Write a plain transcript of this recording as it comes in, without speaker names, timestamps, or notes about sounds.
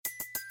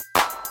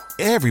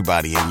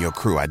Everybody in your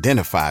crew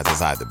identifies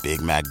as either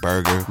Big Mac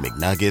Burger,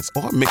 McNuggets,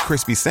 or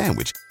McCrispy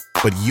Sandwich.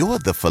 But you're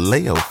the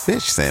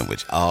Filet-O-Fish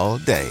Sandwich all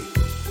day.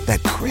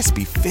 That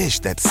crispy fish,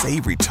 that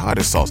savory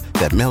tartar sauce,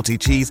 that melty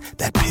cheese,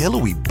 that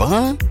pillowy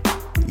bun.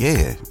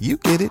 Yeah, you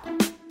get it.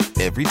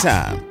 Every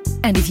time.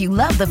 And if you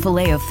love the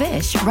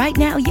Filet-O-Fish, right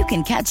now you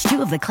can catch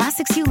two of the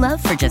classics you love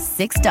for just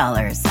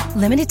 $6.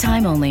 Limited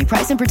time only.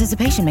 Price and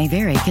participation may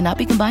vary. Cannot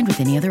be combined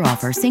with any other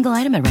offer. Single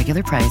item at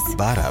regular price.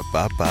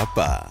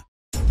 Ba-da-ba-ba-ba.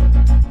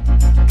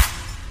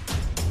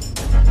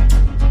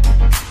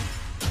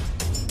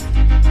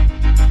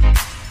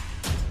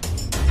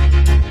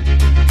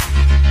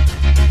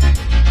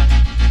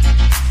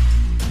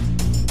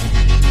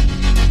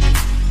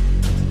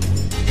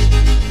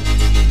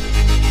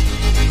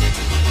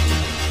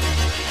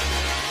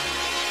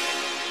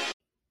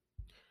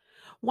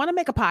 Want to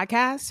make a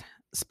podcast?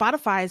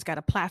 Spotify's got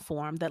a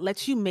platform that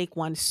lets you make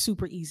one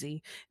super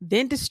easy,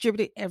 then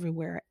distribute it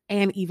everywhere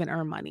and even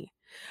earn money.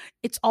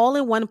 It's all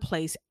in one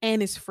place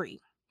and it's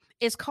free.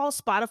 It's called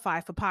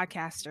Spotify for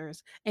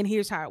Podcasters, and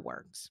here's how it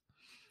works.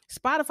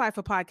 Spotify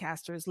for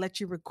Podcasters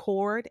lets you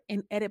record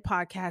and edit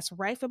podcasts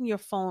right from your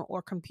phone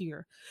or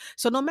computer.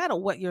 So no matter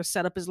what your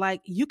setup is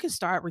like, you can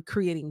start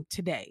recreating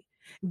today.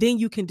 Then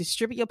you can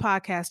distribute your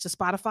podcast to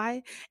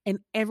Spotify and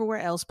everywhere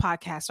else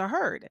podcasts are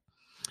heard.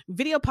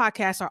 Video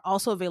podcasts are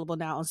also available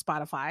now on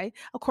Spotify.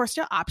 Of course,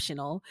 they're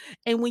optional.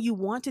 And when you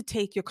want to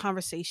take your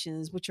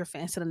conversations with your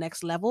fans to the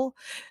next level,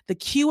 the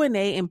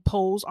Q&A and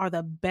polls are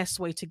the best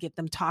way to get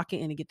them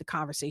talking and to get the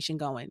conversation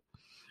going.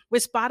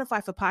 With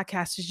Spotify for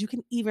Podcasters, you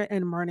can even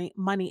earn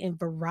money in a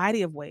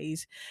variety of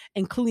ways,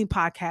 including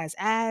podcast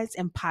ads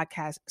and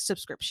podcast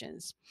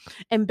subscriptions.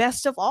 And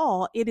best of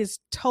all, it is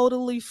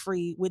totally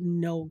free with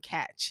no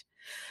catch.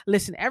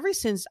 Listen, ever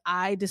since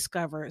I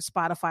discovered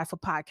Spotify for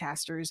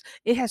Podcasters,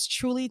 it has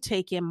truly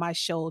taken my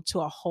show to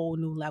a whole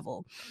new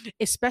level,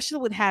 especially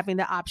with having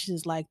the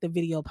options like the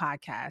video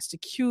podcast, the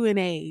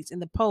Q&As,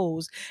 and the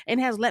polls, and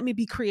has let me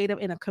be creative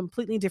in a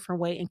completely different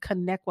way and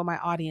connect with my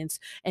audience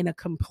in a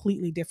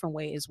completely different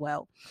way as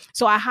well.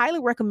 So I highly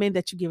recommend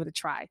that you give it a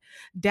try.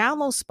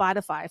 Download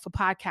Spotify for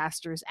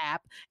Podcasters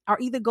app, or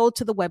either go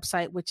to the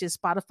website, which is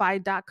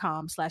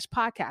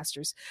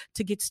spotify.com/podcasters,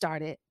 to get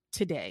started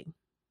today.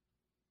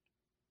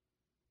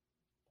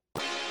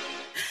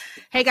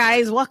 Hey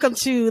guys, welcome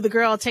to the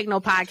Girl Take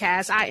No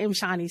podcast. I am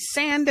Shawnee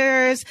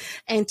Sanders,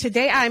 and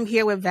today I'm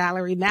here with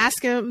Valerie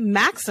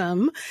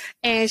Maksym,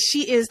 and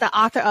she is the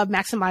author of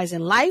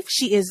Maximizing Life.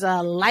 She is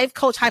a life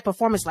coach, high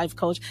performance life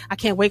coach. I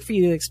can't wait for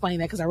you to explain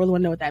that because I really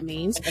want to know what that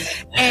means.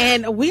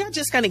 And we are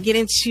just going to get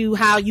into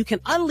how you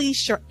can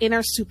unleash your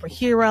inner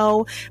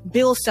superhero,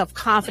 build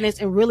self-confidence,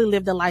 and really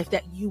live the life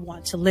that you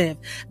want to live.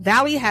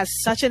 Valerie has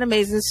such an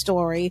amazing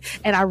story,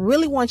 and I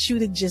really want you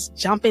to just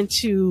jump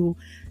into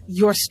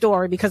your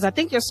story, because I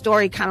think your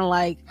story kind of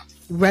like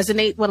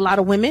resonate with a lot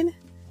of women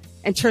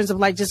in terms of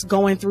like just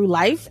going through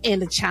life and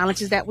the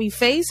challenges that we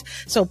face.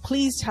 So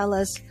please tell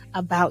us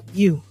about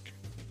you.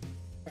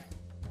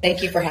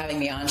 Thank you for having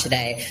me on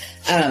today.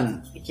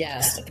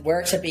 Yes,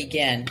 where to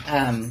begin?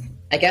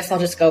 I guess I'll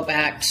just go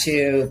back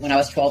to when I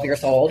was 12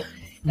 years old.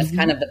 That's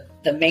kind of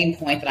the main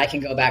point that I can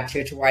go back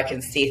to where I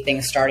can see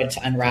things started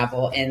to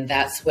unravel. And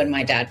that's when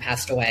my dad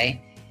passed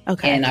away.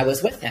 Okay. And I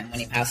was with him when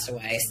he passed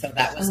away. So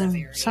that was a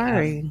very,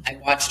 sorry. I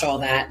watched all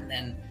that, and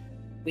then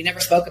we never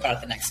spoke about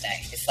it the next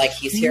day. It's like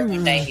he's here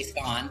one day, he's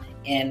gone,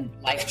 and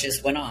life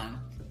just went on.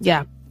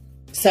 Yeah.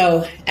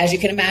 So as you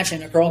can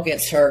imagine, a girl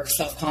gets her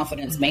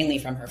self-confidence mainly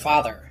from her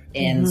father.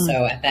 And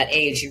so at that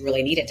age, you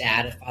really need a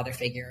dad, a father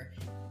figure.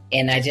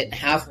 And I didn't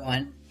have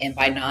one. And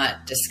by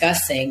not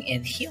discussing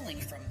and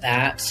healing from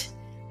that,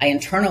 I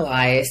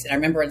internalized, and I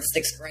remember in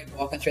sixth grade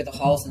walking through the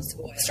halls in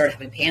school, I started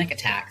having panic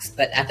attacks.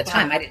 But at the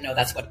time, I didn't know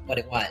that's what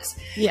it was.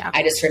 Yeah.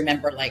 I just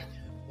remember like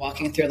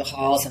walking through the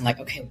halls and like,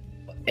 okay,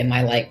 am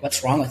I like,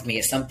 what's wrong with me?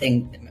 Is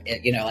something,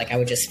 like I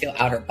would just feel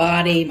outer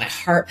body, my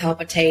heart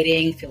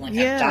palpitating, feeling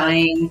like I'm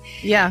dying.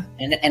 Yeah.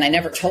 And I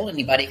never told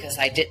anybody because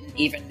I didn't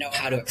even know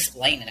how to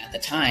explain it at the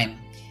time.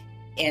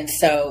 And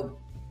so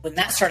when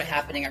that started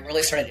happening, I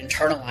really started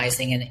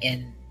internalizing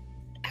and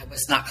I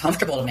was not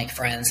comfortable to make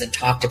friends and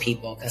talk to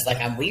people because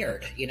like I'm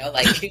weird,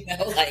 like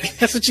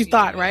that's what you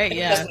thought, right?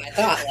 Yeah. That's what I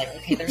thought. Like,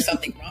 okay, there's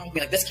something wrong with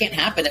me. Like this can't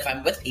happen if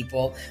I'm with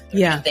people.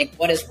 Yeah. Think,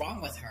 what is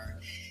wrong with her?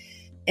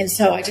 And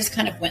so I just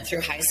kind of went through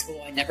high school.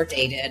 I never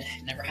dated,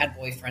 never had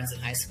boyfriends in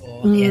high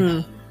school.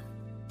 And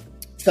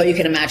so you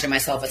can imagine my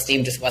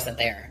self-esteem just wasn't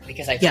there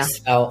because I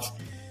just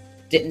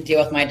didn't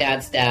deal with my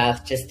dad's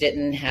death, just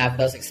didn't have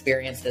those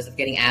experiences of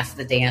getting asked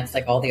to dance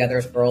like all the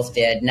other girls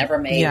did, never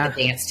made the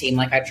dance team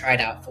like I tried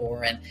out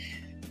for.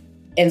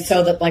 And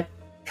so that like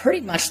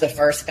pretty much the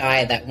first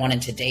guy that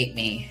wanted to date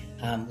me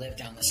lived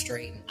down the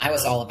street. I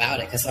was all about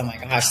it because, oh my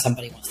gosh,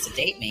 somebody wants to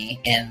date me.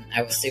 And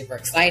I was super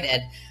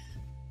excited.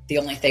 The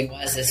only thing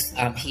is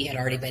he had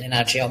already been in and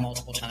out of jail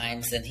multiple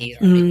times and he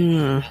had already been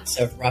in lots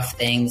of rough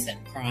things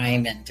and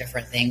crime and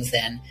different things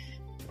then.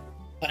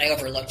 But I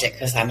overlooked it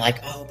because I'm like,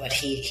 oh, but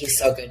he's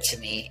so good to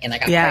me. And I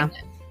got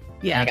pregnant.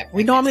 Yeah.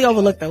 We normally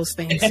overlook those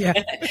things. Yeah.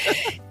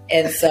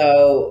 And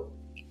so,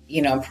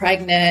 I'm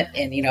pregnant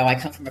and, I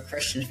come from a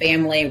Christian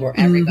family where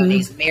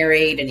everybody's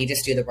married and you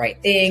just do the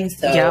right thing.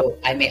 So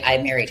I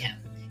married him.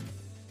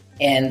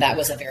 And that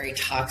was a very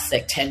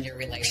toxic 10-year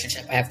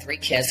relationship. I have 3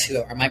 kids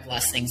who are my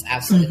blessings,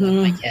 absolutely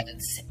love my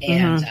kids.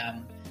 And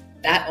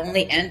that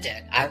only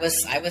ended. I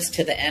was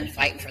to the end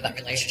fighting for that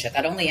relationship.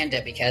 That only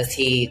ended because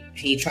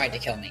he tried to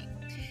kill me.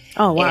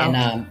 Oh,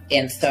 wow.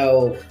 And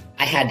so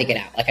I had to get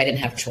out. Like I didn't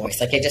have a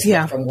choice. Like it just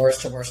went from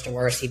worse to worse to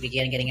worse. He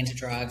began getting into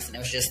drugs and it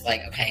was just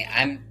like, okay,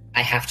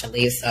 I have to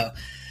leave. So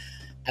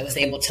I was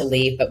able to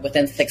leave, but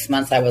within 6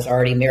 months I was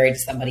already married to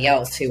somebody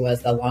else who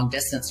was a long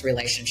distance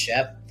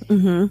relationship.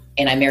 And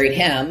I married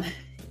him.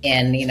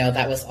 And,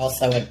 that was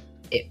also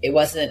it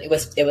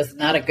was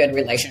not a good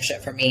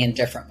relationship for me in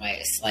different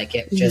ways. Like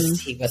it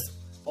just, he was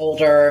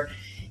older.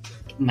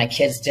 My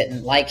kids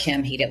didn't like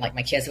him. He didn't like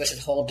my kids. It was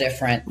just a whole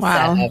different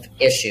set of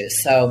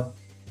issues. So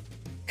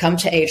come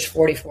to age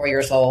 44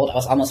 years old, I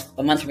was almost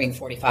a month from being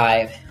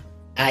 45.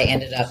 I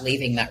ended up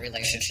leaving that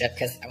relationship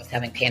because I was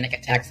having panic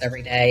attacks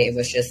every day.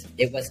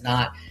 It was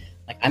not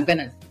like,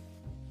 I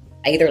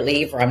either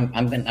leave or I'm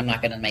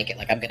not going to make it.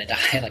 Like I'm going to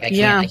die. Like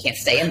I can't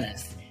stay in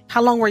this.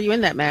 How long were you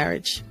in that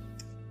marriage?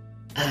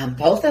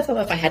 Both of them,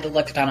 if I had to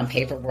look it down on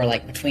paper, were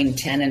like between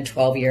 10 and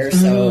 12 years.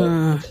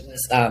 So it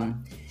was,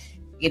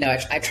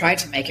 I tried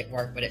to make it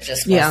work, but it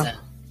just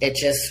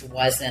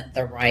wasn't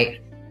the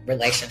right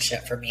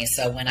relationship for me.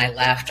 So when I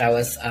left, I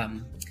was,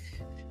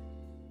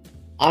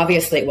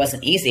 obviously it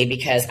wasn't easy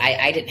because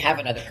I didn't have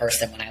another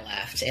person when I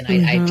left. And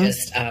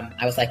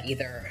I was like,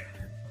 either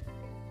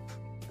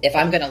if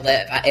I'm going to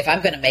live, if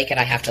I'm going to make it,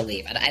 I have to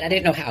leave. And I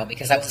didn't know how,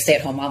 because I was a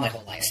stay-at-home mom my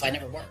whole life. So I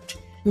never worked.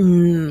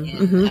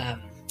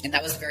 And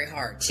that was very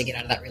hard to get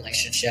out of that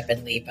relationship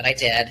and leave, but I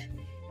did.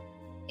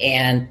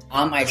 And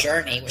on my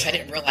journey, which I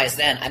didn't realize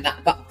then,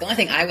 but the only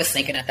thing I was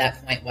thinking at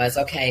that point was,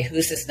 okay,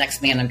 who's this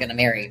next man I'm going to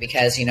marry?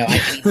 Because, I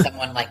need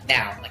someone like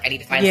now. Like I need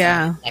to find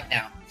someone like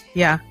now.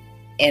 Yeah.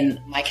 And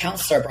my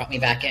counselor brought me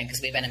back in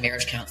because we've been in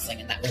marriage counseling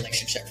in that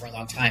relationship for a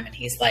long time. And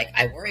he's like,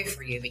 I worry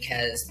for you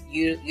because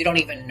you don't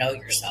even know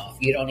yourself.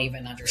 You don't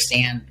even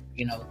understand,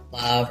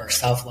 love or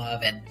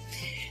self-love. And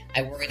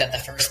I worry that the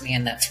first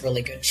man that's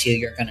really good to you,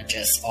 you're going to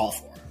just fall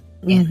for.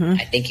 And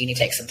I think you need to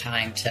take some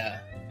time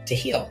to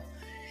heal.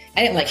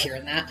 I didn't like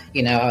hearing that.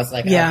 I was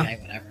like, okay,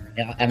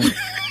 whatever. I'm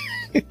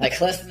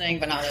like listening,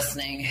 but not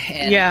listening.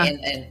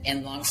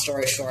 And long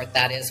story short,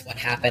 that is what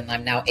happened.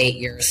 I'm now 8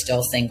 years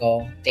still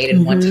single,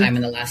 dated one time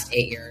in the last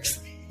 8 years.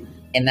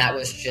 And that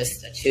was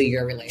just a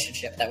 2-year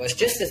relationship that was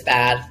just as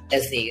bad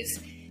as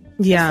these.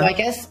 Yeah. So I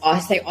guess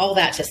I'll say all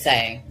that to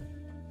say,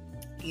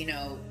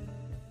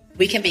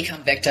 we can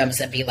become victims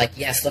and be like,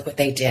 yes, look what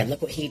they did.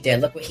 Look what he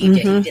did. Look what he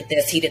did. He did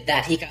this. He did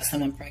that. He got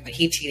someone pregnant.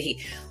 He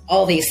cheated.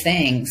 All these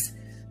things.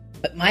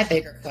 But my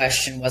bigger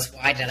question was,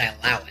 why did I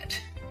allow it?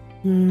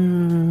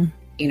 I'm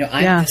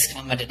this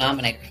common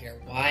denominator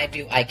here. Why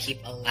do I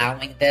keep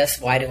allowing this?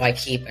 Why do I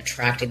keep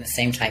attracting the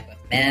same type of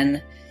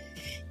men?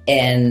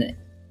 And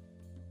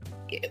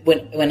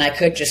when I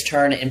could just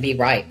turn and be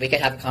right, we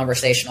could have a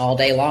conversation all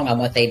day long on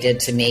what they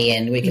did to me.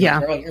 And we could be,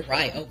 girl, you're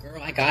right. Oh,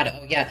 girl, I got it.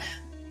 Oh, yeah.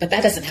 But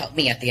that doesn't help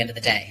me at the end of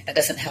the day. That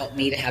doesn't help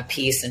me to have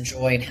peace and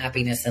joy and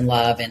happiness and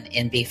love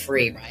and be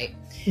free, right?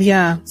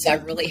 Yeah. So I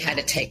really had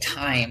to take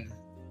time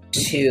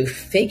to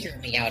figure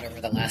me out over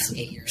the last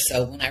 8 years.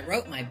 So when I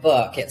wrote my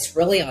book, it's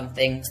really on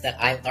things that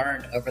I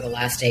learned over the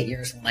last 8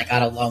 years when I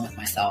got alone with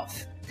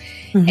myself.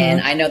 And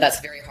I know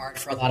that's very hard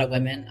for a lot of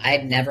women. I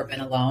had never been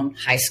alone,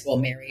 high school,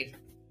 married,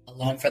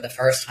 alone for the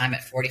first time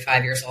at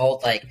 45 years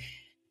old. Like,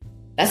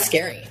 that's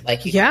scary.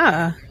 Like, you're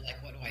like,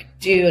 what do I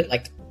do?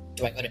 Like,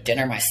 do I go to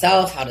dinner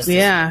myself? How does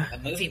this a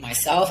movie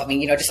myself? I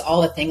mean, just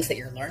all the things that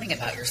you're learning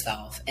about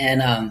yourself.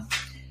 And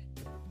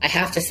I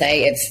have to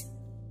say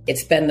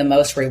it's been the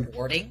most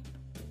rewarding.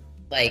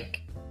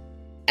 Like,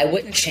 I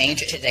wouldn't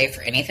change it today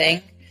for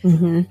anything,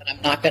 but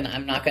I'm not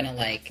gonna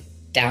like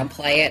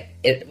downplay it.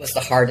 It was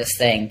the hardest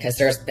thing because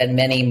there's been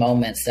many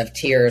moments of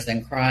tears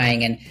and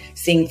crying and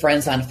seeing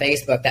friends on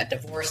Facebook that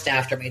divorced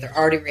after me. They're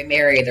already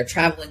remarried. They're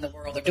traveling the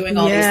world. They're doing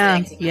all these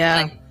things.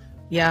 And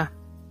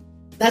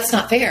that's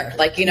not fair.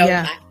 Like,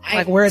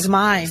 like, where's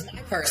mine? Where's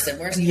my person?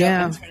 Where's,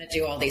 I'm trying to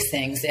do all these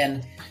things.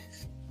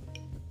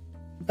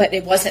 But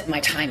it wasn't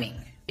my timing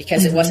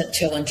because it wasn't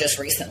till and just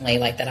recently,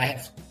 like, that I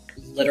have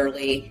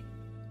literally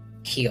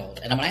healed.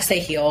 And when I say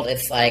healed,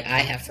 it's like, I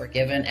have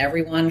forgiven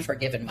everyone,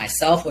 forgiven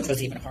myself, which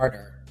was even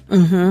harder.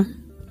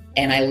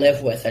 And I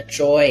live with a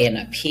joy and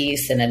a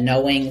peace and a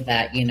knowing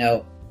that,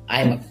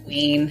 I'm a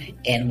queen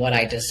and what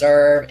I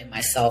deserve and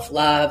my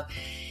self-love.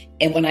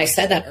 And when I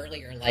said that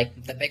earlier,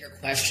 like, the bigger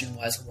question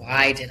was,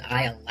 why did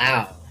I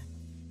allow?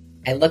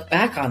 I look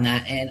back on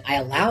that and I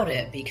allowed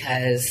it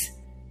because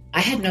I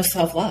had no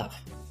self-love.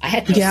 I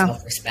had no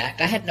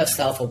self-respect. I had no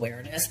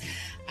self-awareness.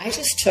 I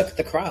just took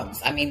the crumbs.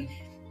 I mean,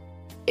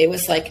 it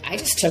was like, I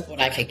just took what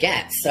I could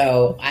get.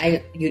 So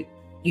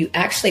you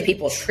actually,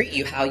 people treat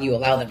you how you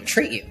allow them to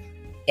treat you.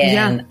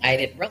 And I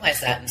didn't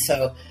realize that. And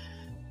so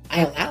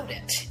I allowed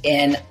it.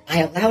 And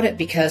I allowed it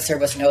because there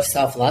was no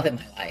self-love in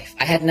my life.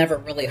 I had never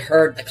really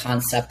heard the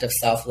concept of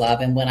self-love.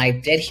 And when I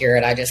did hear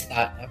it, I just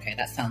thought, okay,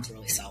 that sounds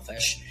really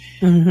selfish.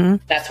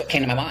 That's what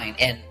came to my mind.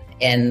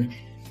 And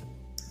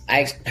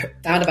I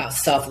found about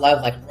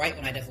self-love like right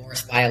when I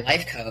divorced by a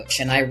life coach,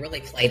 and I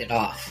really played it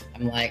off.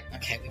 I'm like,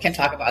 okay, we can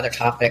talk about other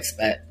topics,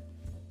 but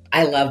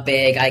I love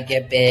big, I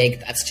give big.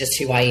 That's just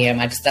who I am.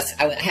 I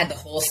had the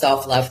whole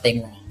self-love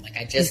thing wrong. Like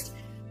I just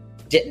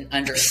didn't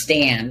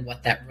understand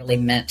what that really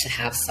meant to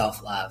have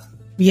self-love.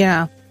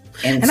 Yeah.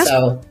 And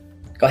so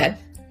go ahead.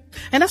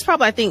 And that's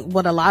probably, I think,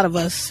 what a lot of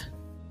us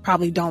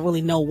probably don't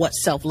really know what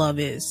self-love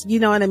is. You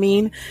know what I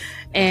mean?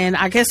 And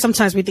I guess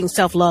sometimes we think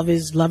self-love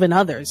is loving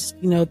others,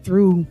 you know,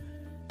 through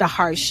the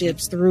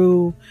hardships,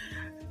 through,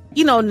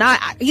 you know,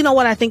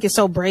 what I think is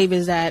so brave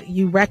is that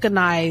you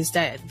recognize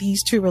that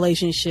these two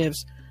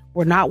relationships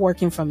were not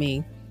working for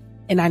me.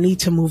 And I need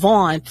to move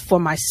on for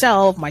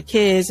myself, my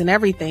kids and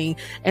everything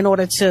in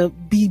order to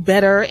be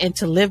better and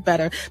to live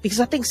better. Because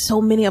I think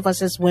so many of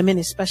us as women,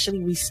 especially,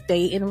 we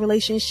stay in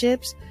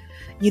relationships.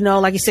 You know,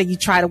 like you said, you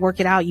try to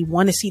work it out. You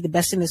want to see the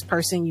best in this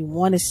person. You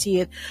want to see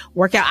it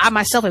work out. I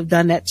myself have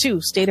done that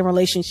too. Stayed in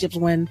relationships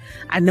when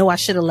I know I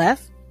should have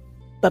left.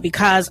 But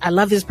because I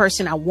love this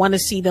person, I want to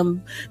see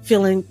them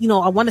feeling, you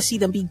know, I want to see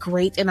them be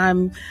great. And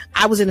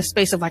I was in a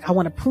space of like, I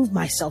want to prove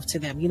myself to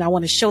them. You know, I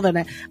want to show them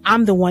that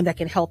I'm the one that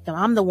can help them.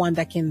 I'm the one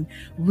that can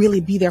really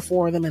be there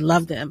for them and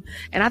love them.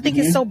 And I think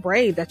it's so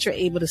brave that you're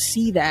able to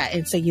see that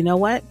and say, you know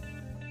what?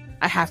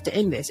 I have to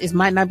end this. It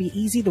might not be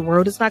easy. The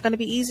world is not going to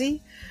be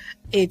easy.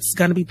 It's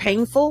going to be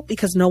painful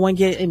because no one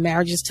get in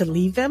marriages to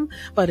leave them.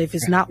 But if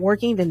it's not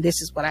working, then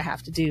this is what I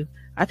have to do.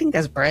 I think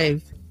that's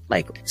brave,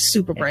 like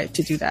super brave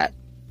to do that.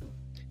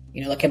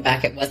 You know, looking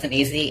back, it wasn't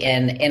easy.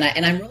 And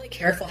I'm really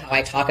careful how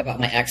I talk about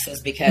my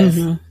exes because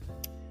I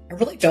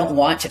really don't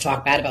want to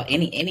talk bad about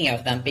any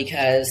of them,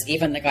 because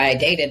even the guy I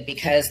dated,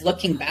 because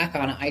looking back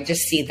on it, I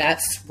just see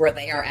that's where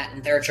they are at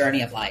in their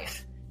journey of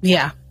life.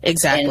 Yeah,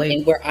 exactly.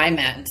 And where I'm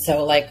at. And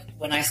so like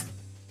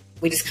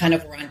we just kind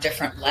of were on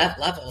different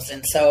levels.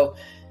 And so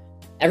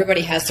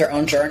everybody has their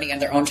own journey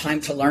and their own time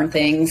to learn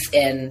things.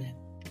 And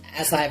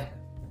as I've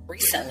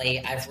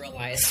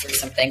realized through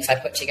some things, I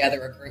put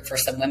together a group for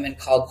some women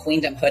called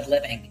Queendomhood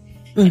Living,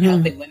 and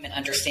helping women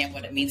understand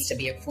what it means to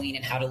be a queen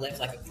and how to live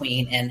like a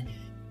queen. And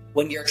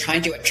when you're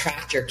trying to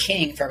attract your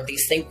king for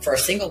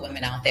single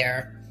women out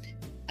there,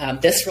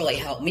 this really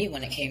helped me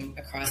when it came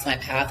across my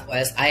path.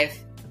 Was I've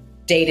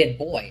dated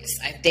boys.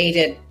 I've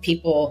dated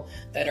people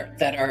that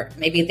are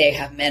maybe they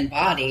have men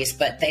bodies,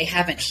 but they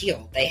haven't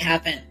healed. They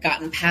haven't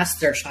gotten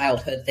past their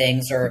childhood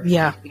things, or you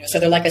know, so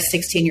they're like a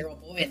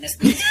 16-year-old boy in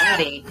this man's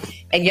body,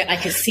 and yet I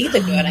could see the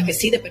good, I could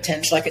see the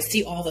potential, I could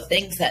see all the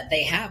things that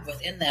they have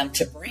within them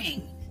to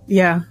bring.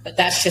 Yeah, but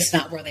that's just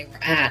not where they were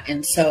at.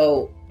 And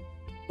so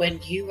when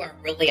you are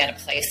really at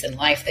a place in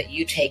life that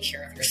you take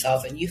care of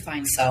yourself and you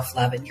find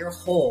self-love and you're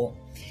whole,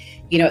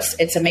 you know,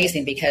 it's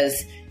amazing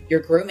because you're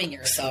grooming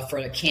yourself for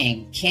a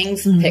king.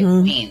 Kings pick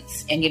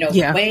queens. And, you know,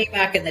 way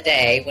back in the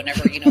day,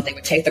 whenever, you know, they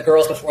would take the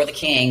girls before the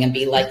king and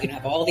be like, you know,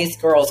 have all these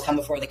girls come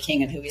before the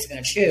king and who he's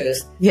going to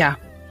choose. Yeah.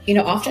 You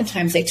know,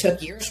 oftentimes they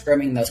took years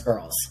grooming those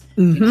girls.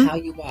 You know, how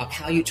you walk,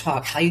 how you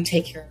talk, how you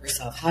take care of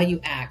yourself, how you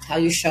act, how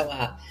you show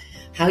up,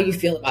 how you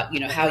feel about,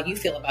 you know, how you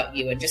feel about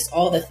you, and just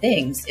all the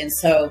things. And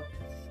so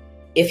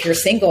if you're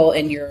single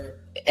and you're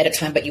at a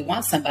time, but you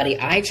want somebody,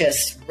 I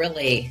just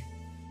really,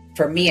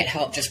 for me, it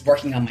helped just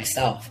working on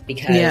myself,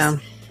 because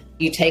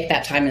you take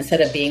that time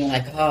instead of being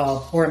like,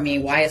 oh, poor me,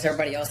 why is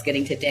everybody else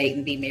getting to date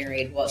and be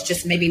married? Well, it's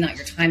just maybe not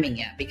your timing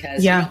yet,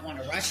 because you don't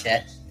want to rush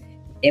it.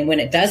 And when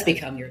it does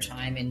become your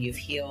time and you've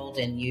healed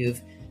and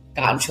you've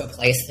gotten to a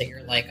place that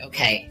you're like,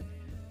 okay,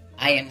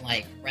 I am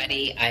like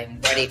ready. I'm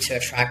ready to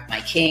attract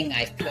my king.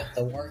 I've put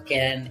the work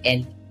in.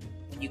 And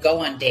when you go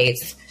on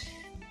dates,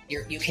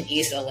 you can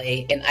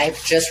easily, and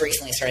I've just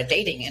recently started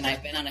dating, and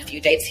I've been on a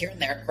few dates here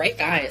and there, great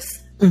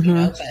guys, you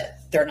know, but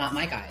they're not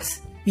my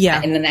guys.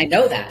 Yeah. And then I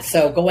know that.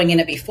 So going in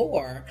it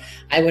before,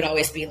 I would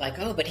always be like,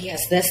 oh, but he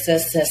has this,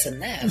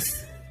 and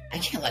this. I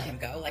can't let him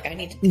go. Like I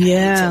need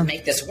to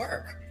make this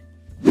work.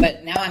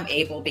 But now I'm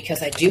able,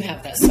 because I do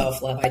have that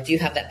self-love. I do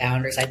have that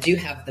boundaries. I do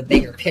have the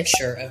bigger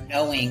picture of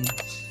knowing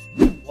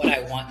what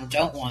I want and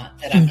don't want,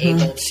 that I'm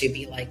able to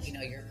be like, you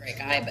know, you're a great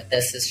guy, but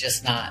this is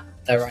just not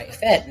the right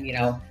fit. And, you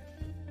know,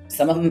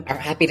 some of them are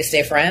happy to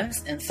stay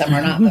friends and some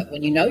are not. But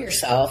when you know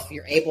yourself,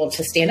 you're able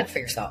to stand up for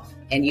yourself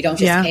and you don't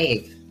just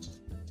cave.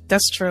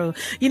 That's true.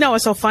 You know,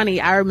 it's so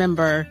funny. I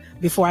remember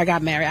before I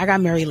got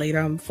married later.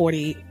 I'm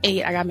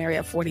 48. I got married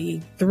at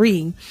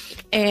 43.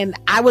 And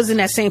I was in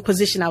that same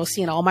position. I was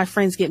seeing all my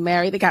friends get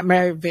married. They got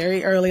married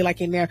very early,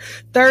 like in their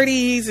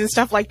 30s and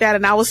stuff like that.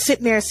 And I was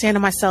sitting there saying to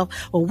myself,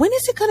 well, when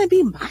is it going to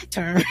be my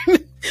turn?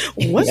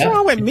 What's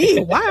wrong with me?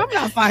 Why I'm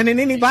not finding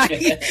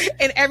anybody?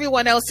 And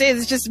everyone else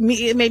is. It's just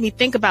me. It made me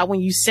think about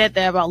when you said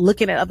that, about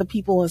looking at other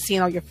people and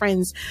seeing all your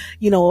friends,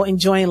 you know,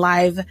 enjoying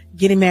life,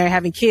 getting married,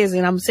 having kids.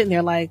 And I'm sitting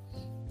there like,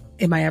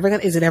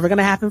 is it ever going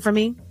to happen for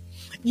me?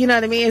 You know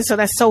what I mean? And so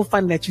that's so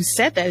funny that you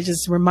said that. It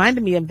just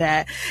reminded me of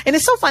that. And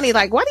it's so funny.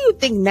 Like, why do you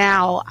think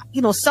now,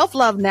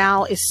 self-love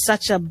now is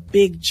such a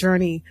big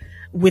journey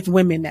with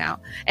women now?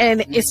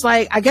 And it's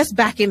like, I guess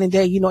back in the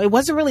day, it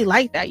wasn't really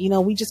like that.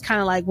 We just kind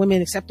of like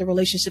women accept the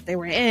relationship they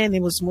were in.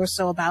 It was more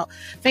so about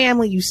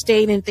family. You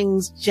stayed in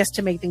things just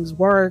to make things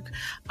work.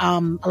 A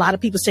lot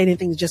of people stayed in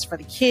things just for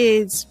the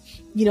kids,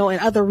 and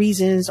other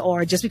reasons,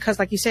 or just because,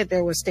 like you said,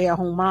 there were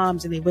stay-at-home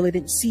moms and they really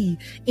didn't see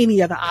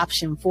any other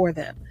option for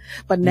them.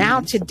 But now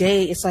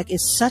today, it's like,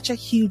 it's such a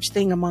huge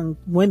thing among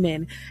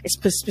women, it's,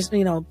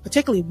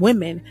 particularly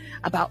women,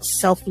 about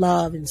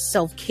self-love and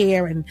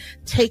self-care and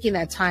taking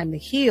that time to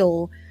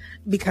heal.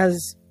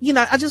 Because,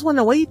 I just want to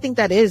know, what do you think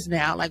that is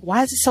now? Like,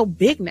 why is it so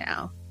big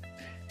now?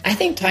 I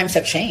think times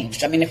have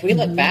changed. I mean, if we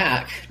look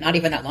back, not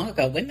even that long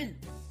ago, women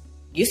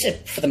used to,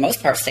 for the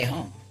most part, stay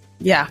home.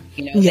 Yeah.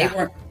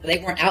 They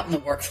weren't out in the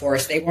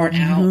workforce. They weren't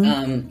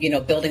out,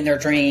 building their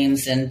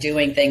dreams and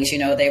doing things,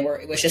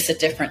 it was just a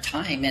different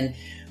time. And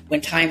when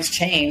times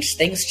change,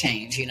 things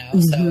change, so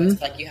it's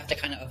like, you have to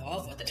kind of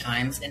evolve with the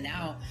times. And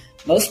now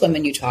most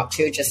women you talk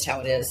to, just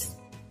how it is,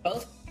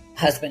 both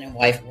husband and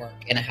wife work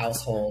in a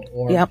household,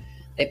 or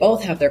they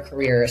both have their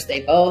careers. They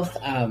both,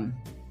 I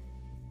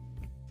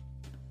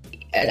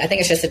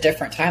think it's just a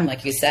different time,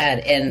 like you said.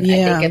 And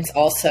I think it's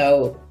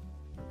also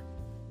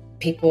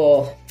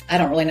people, I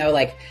don't really know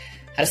like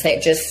how to say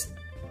it, just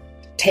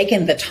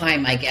taking the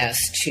time, I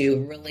guess,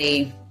 to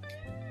really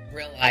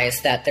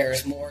realize that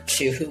there's more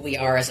to who we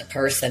are as a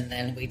person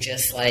than we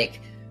just like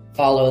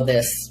follow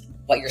this,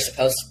 what you're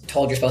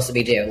told you're supposed to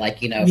be do. Like,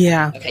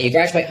 okay, you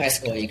graduate high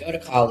school, you go to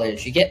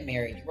college, you get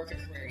married, you work a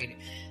career.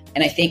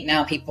 And I think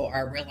now people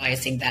are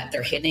realizing that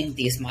they're hitting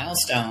these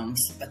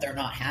milestones, but they're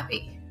not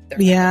happy. They're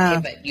not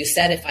happy. But you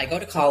said, if I go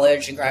to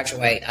college and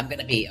graduate, I'm going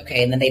to be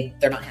okay. And then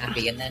they're not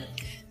happy. And then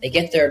they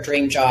get their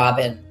dream job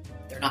and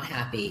they're not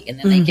happy. And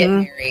then they get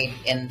married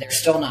and they're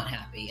still not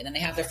happy. And then they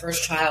have their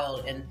first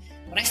child. And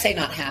when I say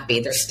not happy,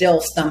 there's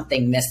still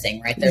something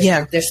missing, right?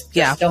 There's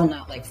still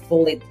not like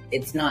fully,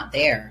 it's not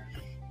there.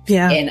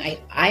 Yeah. And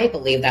I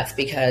believe that's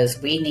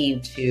because we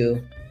need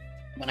to,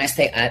 when I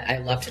say, I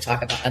love to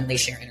talk about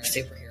unleashing your inner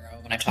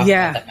superhero when I talk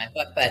about that in my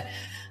book, but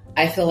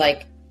I feel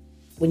like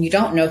when you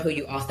don't know who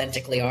you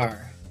authentically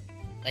are,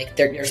 like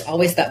there's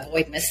always that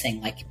void missing.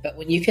 Like, but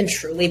when you can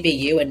truly be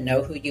you and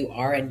know who you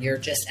are, and you're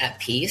just at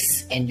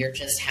peace and you're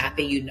just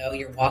happy,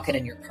 you're walking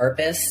in your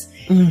purpose,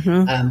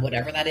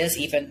 whatever that is,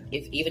 even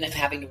if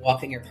having to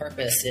walk in your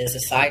purpose is a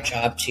side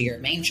job to your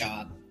main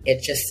job,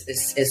 it just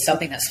is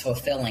something that's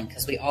fulfilling,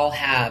 because we all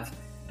have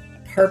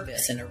a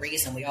purpose and a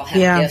reason. We all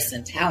have gifts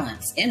and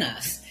talents in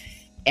us.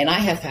 And I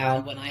have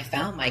found, when I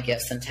found my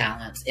gifts and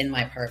talents in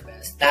my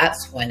purpose,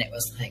 that's when it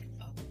was like,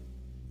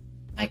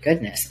 my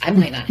goodness, I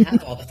might not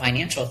have all the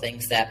financial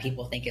things that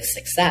people think is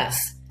success.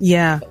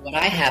 Yeah. But what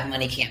I have,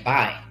 money can't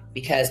buy,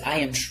 because I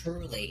am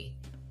truly,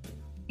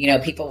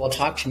 people will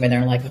talk to me and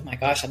they're like, oh my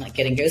gosh, I'm like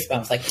getting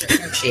goosebumps, like your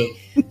energy.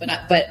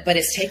 But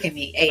it's taken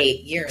me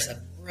 8 years of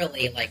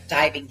really like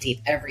diving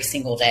deep every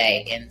single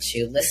day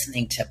into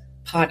listening to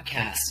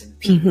podcasts and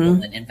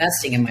people and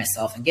investing in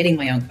myself and getting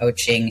my own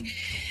coaching,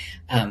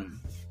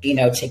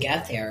 to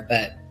get there.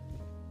 But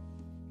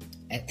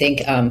I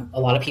think a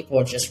lot of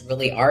people just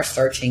really are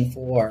searching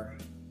for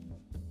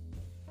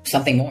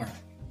something more.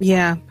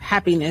 Yeah,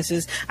 happiness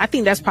is, I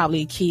think that's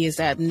probably key, is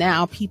that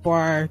now people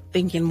are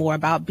thinking more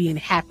about being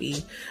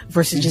happy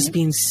versus just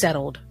being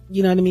settled.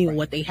 You know what I mean? Right.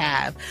 What they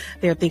have.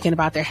 They're thinking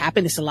about their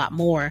happiness a lot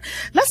more.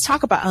 Let's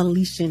talk about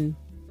unleashing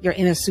your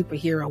inner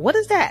superhero. What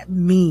does that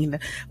mean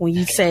when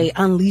you say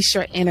unleash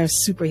your inner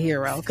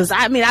superhero? Because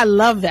I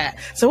love that.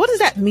 So what does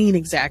that mean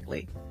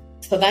exactly?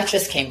 So that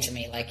just came to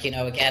me, like,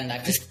 again,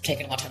 I've just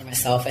taken a lot of time to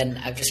myself, and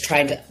I'm just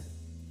trying to,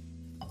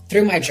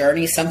 through my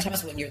journey,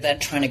 sometimes when you're then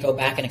trying to go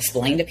back and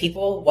explain to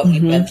people what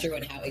you went through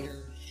and how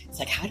it's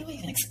like, how do I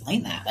even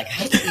explain that? Like,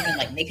 how do you even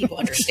like make people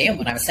understand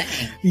what I'm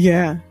saying?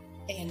 Yeah.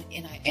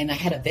 And I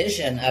had a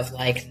vision of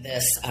like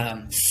this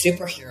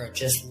superhero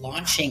just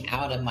launching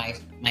out of my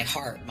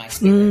heart, my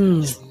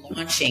spirit, just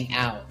launching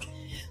out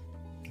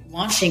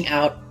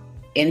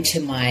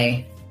into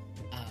my,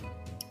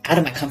 out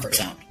of my comfort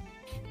zone.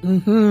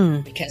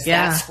 Because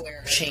that's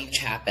where change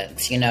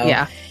happens,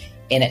 Yeah.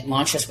 And it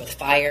launches with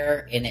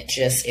fire, and it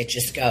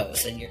just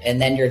goes,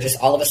 and then you're just,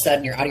 all of a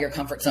sudden you're out of your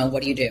comfort zone.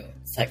 What do?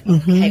 It's like,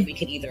 okay, we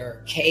can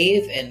either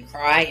cave and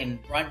cry and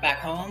run back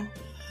home,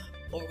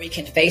 or we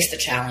can face the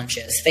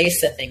challenges,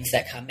 face the things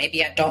that come.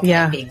 Maybe I don't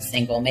like being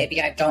single.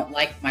 Maybe I don't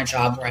like my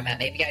job where I'm at.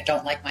 Maybe I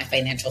don't like my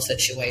financial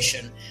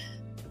situation,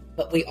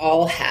 but we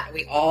all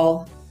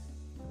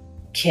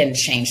can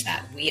change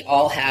that. We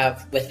all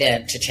have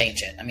within to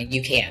change it. I mean,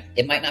 you can.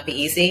 It might not be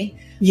easy.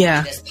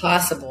 Yeah. It's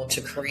possible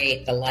to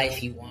create the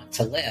life you want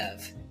to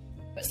live.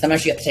 But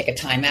sometimes you have to take a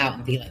time out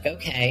and be like,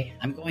 okay,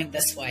 I'm going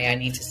this way. I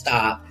need to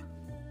stop.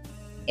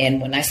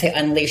 And when I say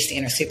unleash the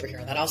inner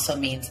superhero, that also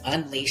means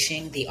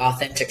unleashing the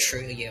authentic,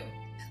 true you.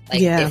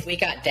 Like if we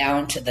got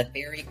down to the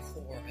very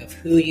core of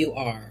who you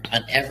are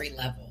on every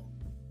level,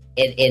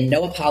 and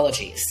no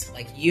apologies,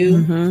 like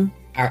you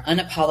are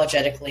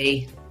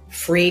unapologetically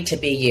free to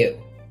be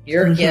you.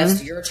 Your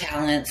gifts, your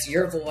talents,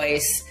 your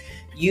voice,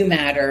 you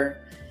matter.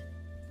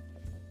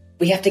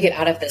 We have to get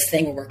out of this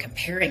thing where we're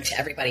comparing to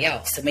everybody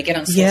else. And we get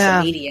on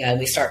social media and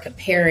we start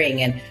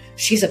comparing, and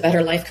she's a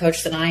better life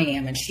coach than I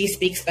am, and she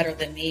speaks better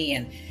than me.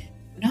 And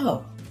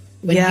no,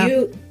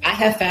 I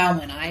have found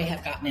when I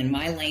have gotten in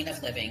my lane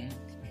of living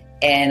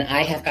and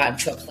I have gotten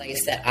to a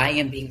place that I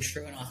am being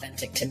true and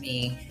authentic to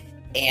me,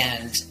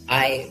 and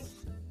I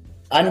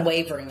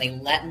unwaveringly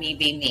let me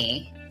be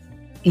me,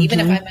 even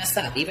if I mess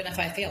up, even if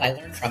I fail, I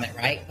learn from it,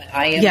 right? But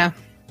I am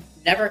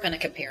never going to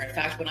compare. In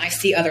fact, when I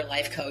see other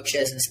life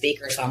coaches and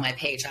speakers on my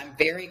page, I'm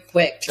very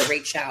quick to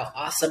reach out.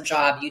 Awesome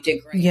job. You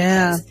did great.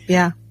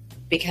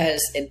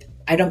 Because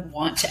I don't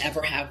want to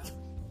ever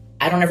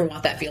I don't ever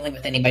want that feeling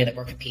with anybody that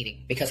we're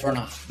competing, because we're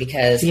not.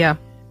 Because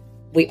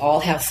we all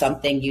have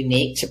something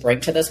unique to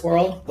bring to this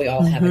world. We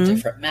all have a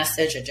different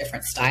message, a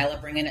different style of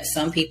bringing it.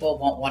 Some people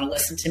won't want to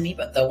listen to me,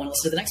 but they'll want to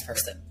listen to the next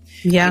person.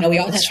 We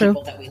all have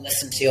people that we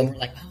listen to and we're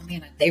like, oh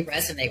man, they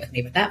resonate with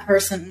me, but that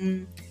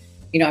person,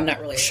 I'm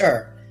not really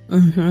sure.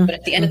 But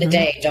at the end of the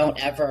day,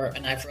 don't ever,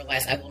 and I've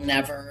realized I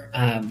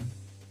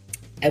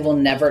will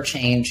never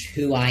change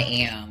who I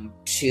am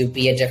to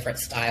be a different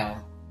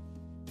style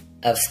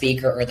of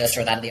speaker or this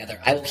or that or the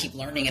other. I will keep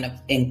learning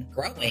and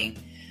growing.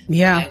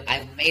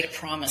 I've made a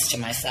promise to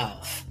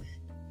myself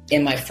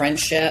in my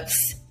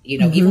friendships,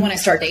 even when I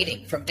start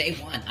dating from day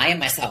one, I am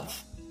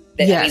myself.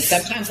 I mean,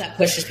 sometimes that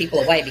pushes people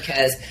away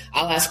because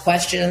I'll ask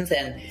questions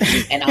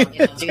and I'll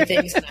do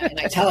things and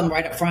I tell them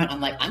right up front, I'm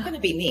like, I'm going to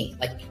be me.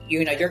 Like,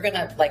 you're going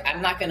to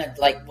I'm not going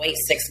to wait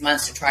 6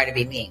 months to try to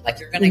be me.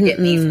 Like, you're going to get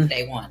me from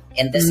day one.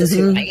 And this is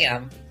who I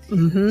am.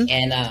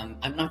 And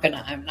I'm not going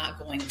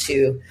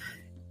to,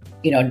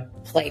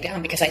 play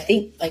down, because I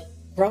think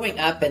growing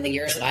up in the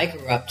years that I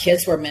grew up,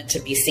 kids were meant to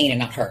be seen and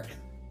not heard.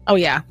 Oh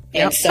yeah.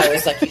 And so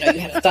it's like, you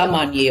had a thumb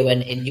on you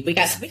and we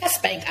got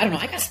spanked. I don't know.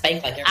 I got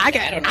spanked every day. I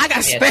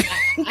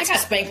got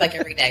spanked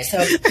every day. So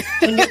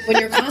when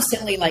you're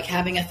constantly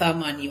having a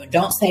thumb on you and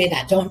don't say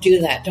that, don't do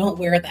that, don't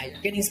wear that,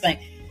 you're getting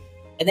spanked.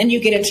 And then you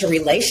get into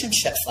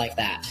relationships like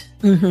that,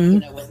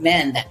 with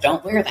men that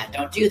don't wear that,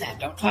 don't do that,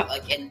 don't talk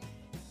and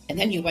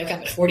then you wake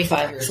up at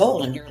 45 years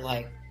old and you're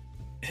like,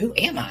 who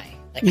am I?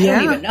 I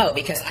don't even know,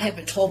 because I have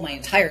been told my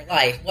entire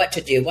life what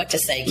to do, what to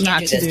say,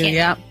 can't do this,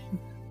 can't.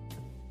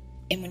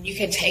 And when you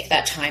can take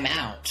that time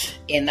out,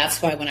 and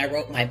that's why when I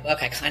wrote my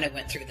book, I kind of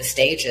went through the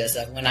stages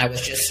of when I was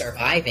just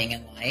surviving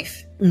in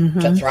life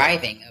to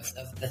thriving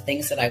of the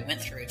things that I went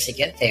through to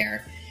get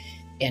there.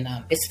 And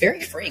it's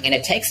very freeing, and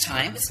it takes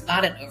time. It's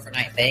not an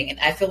overnight thing. And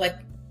I feel like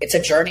it's a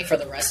journey for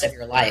the rest of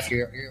your life.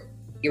 You're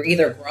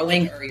either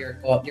growing or you're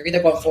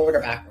either going forward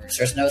or backwards.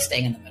 There's no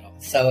staying in the middle.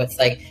 So it's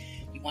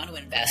you want to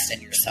invest in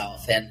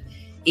yourself. And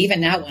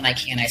even now when I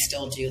can, I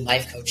still do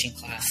life coaching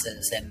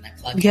classes and I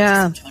plug into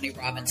some Tony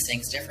Robbins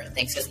things, different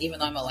things. Because even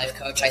though I'm a life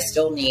coach, I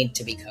still need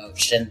to be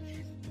coached. And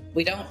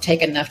we don't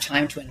take enough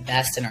time to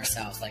invest in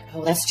ourselves.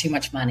 Oh, that's too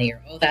much money,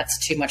 or, oh,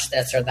 that's too much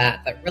this or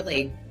that. But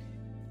really,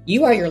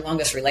 you are your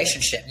longest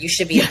relationship. You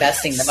should be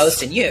investing the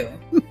most in you,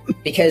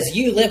 because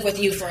you live with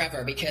you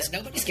forever, because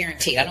nobody's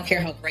guaranteed. I don't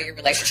care how great your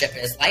relationship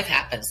is. Life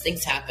happens.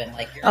 Things happen.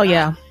 You're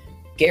not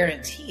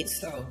guaranteed.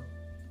 So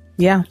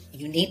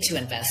you need to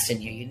invest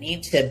in you. You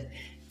need to...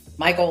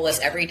 My goal is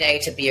every day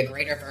to be a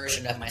greater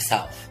version of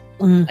myself.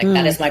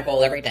 That is my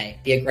goal every day.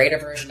 Be a greater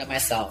version of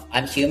myself.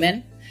 I'm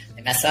human.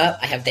 I mess up.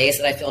 I have days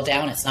that I feel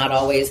down. It's not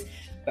always,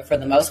 but for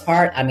the most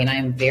part, I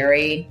am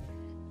very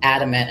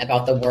adamant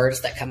about the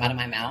words that come out of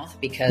my mouth,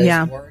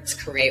 because words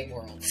create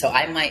worlds. So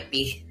I might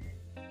be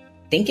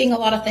thinking a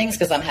lot of things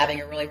because I'm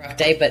having a really rough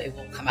day, but it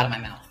won't come out of my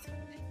mouth.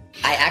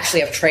 I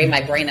actually have trained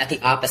my brain that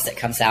the opposite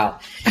comes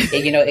out.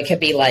 It could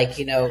be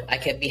I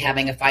could be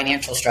having a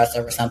financial stress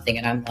over something,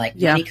 and I'm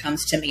money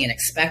comes to me in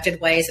expected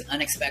ways and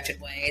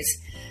unexpected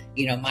ways.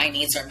 My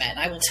needs are met. And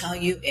I will tell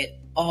you, it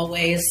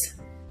always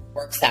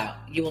works out.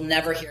 You will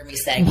never hear me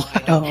saying, oh, I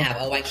don't have,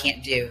 oh, I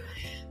can't do.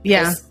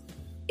 Because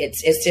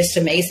it's just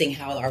amazing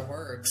how our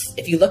words,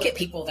 if you look at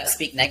people that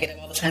speak negative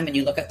all the time and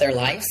you look at their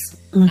lives,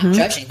 not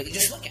judging, but you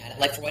just look at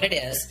it for what it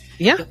is,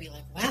 you'll be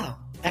like, wow,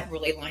 that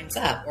really lines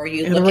up. Or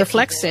you look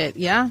reflects at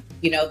people,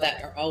 it,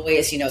 that are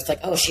always, it's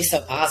oh, she's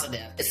so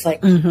positive. It's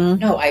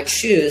no, I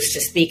choose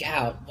to speak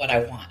out what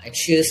I want. I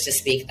choose to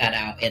speak that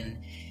out and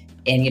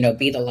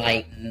be the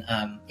light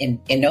and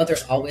know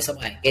there's always a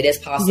way. It is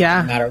possible.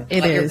 No matter what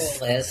your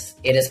goal is,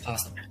 it is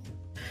possible.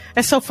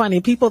 That's so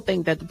funny. People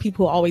think that the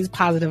people who are always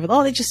positive,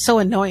 oh, they're just so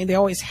annoying. They're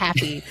always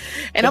happy.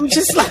 And I'm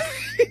just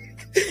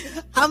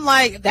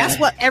that's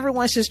what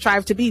everyone should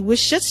strive to be. We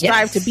should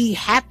strive to be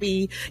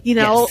happy,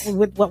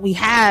 with what we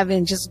have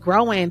and just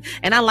growing.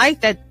 And I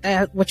like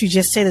that what you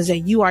just said is that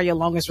you are your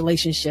longest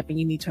relationship and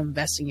you need to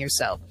invest in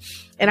yourself.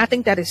 And I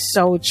think that is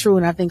so true.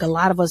 And I think a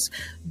lot of us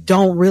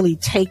don't really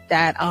take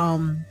that,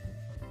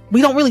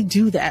 we don't really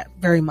do that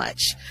very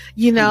much,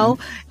 you know,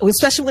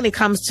 especially when it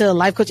comes to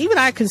life coach. Even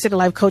I consider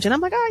life coach, and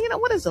I'm like, oh, you know,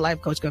 what is the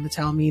life coach going to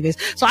tell me this?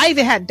 So I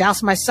even had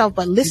doubts myself,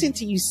 but listening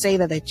to you say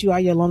that you are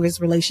your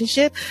longest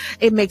relationship,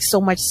 it makes so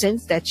much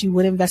sense that you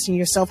would invest in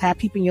yourself, have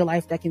people in your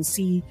life that can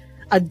see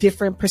a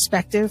different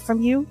perspective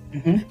from you.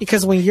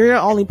 Because when you're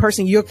the only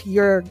person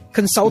you're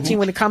consulting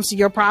when it comes to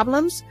your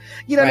problems,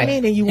 you know what I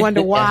mean? And you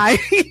wonder why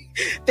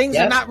things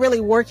are not really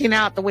working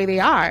out the way they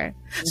are.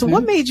 So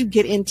what made you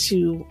get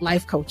into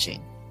life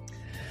coaching?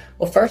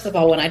 Well, first of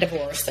all, when I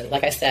divorced,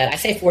 like I said, I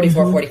say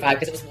 44, 45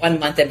 because it was 1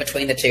 month in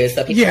between the two.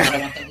 So people kind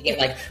of want them to get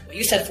like, well,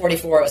 you said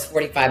 44, it was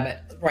 45,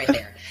 but right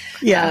there.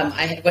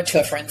 I had went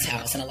to a friend's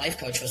house and a life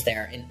coach was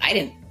there, and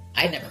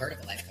I'd never heard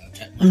of a life coach.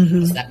 Like, what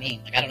does that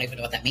mean? Like, I don't even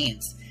know what that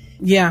means.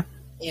 Yeah.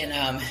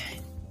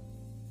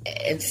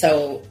 And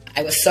so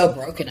I was so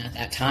broken at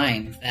that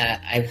time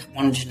that I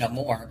wanted to know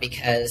more,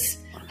 because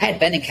I had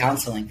been in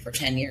counseling for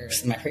 10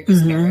 years in my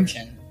previous marriage,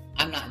 and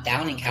I'm not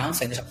downing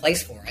counseling. There's a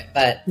place for it,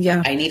 but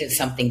I needed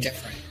something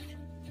different.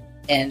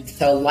 And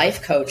so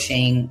life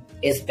coaching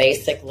is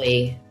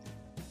basically,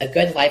 a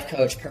good life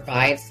coach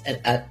provides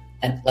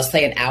let's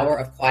say an hour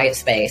of quiet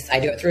space. I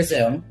do it through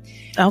Zoom.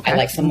 Okay. I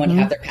like someone to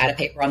have their pad of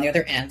paper on the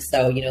other end.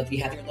 So, you know,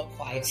 you have your little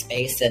quiet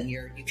space and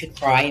you can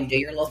cry and do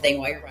your little thing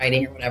while you're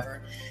writing or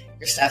whatever,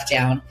 your stuff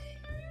down.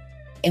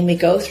 And we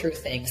go through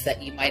things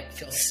that you might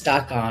feel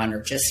stuck on,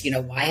 or just, you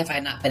know, why have I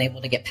not been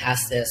able to get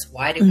past this?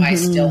 Why do I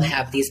still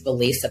have these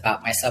beliefs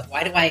about myself?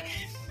 Why do I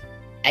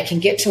can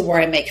get to where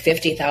I make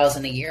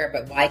 $50,000 a year,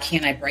 but why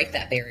can't I break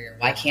that barrier?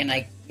 Why can't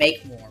I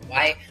make more?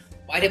 Why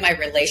do my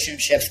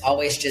relationships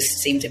always just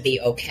seem to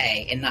be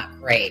okay and not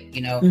great,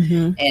 you know?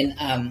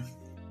 And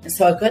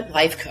so a good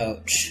life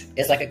coach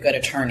is like a good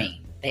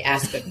attorney. They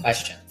ask good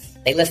questions.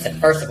 They listen.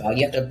 First of all,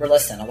 you have to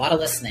listen, a lot of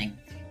listening.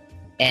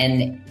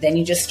 And then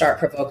you just start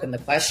provoking the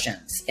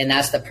questions. And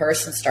as the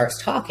person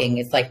starts talking,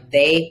 it's like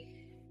the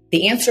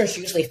answer is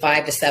usually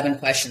 5 to 7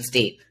 questions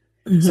deep.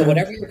 So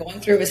whatever you're going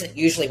through isn't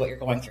usually what you're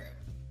going through.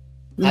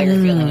 How you're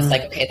feeling. It's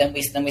like, okay, then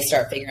we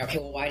start figuring out, okay,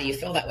 well, why do you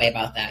feel that way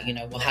about that? You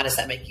know, well, how does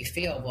that make you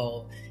feel?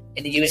 Well,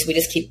 and we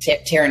just keep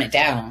tearing it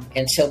down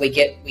until we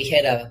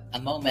hit a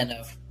moment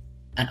of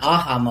an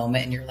aha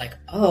moment, and you're like,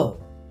 oh,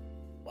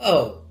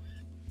 whoa,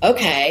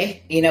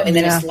 okay, you know, and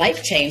then it's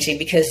life changing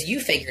because you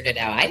figured it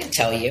out. I didn't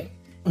tell you.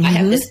 I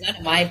have none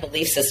of my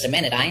belief system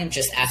in it. I am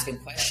just asking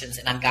questions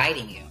and I'm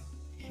guiding you.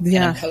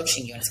 And I'm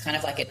coaching you. And it's kind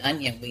of like an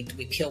onion. We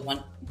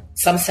peel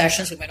some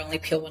sessions we might only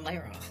peel one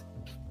layer off.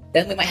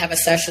 Then we might have a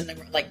session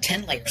that like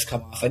 10 layers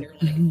come off, and you're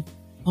like,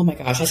 oh my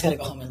gosh, I just got to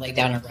go home and lay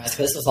down and rest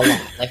because this was a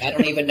lot. Like, I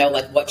don't even know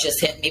like what just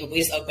hit me, but we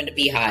just opened a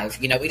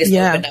beehive. You know, we just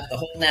opened up the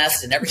whole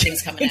nest and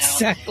everything's coming out.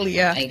 Exactly.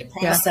 Yeah. I need to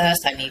process.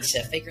 I need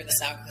to figure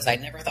this out because I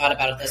never thought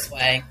about it this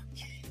way.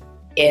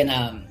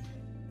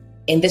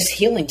 And this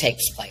healing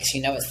takes place.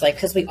 You know, it's like,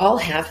 because we all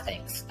have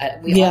things.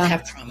 We all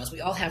have traumas. We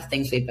all have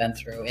things we've been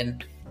through.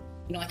 And,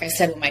 you know, like I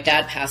said, when my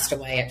dad passed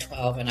away at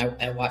 12 and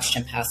I watched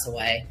him pass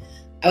away,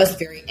 I was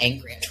very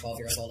angry at 12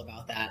 years old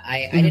about that.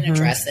 I didn't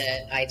address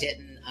it. I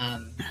didn't,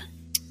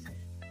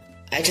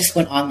 I just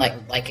went on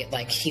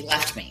like he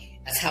left me.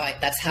 That's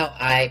how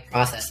I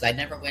processed it. I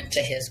never went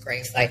to his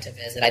gravesite to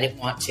visit. I didn't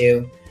want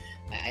to.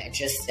 I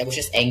was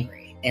just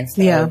angry. And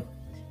so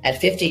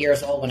at 50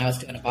 years old, when I was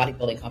doing a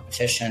bodybuilding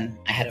competition,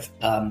 I had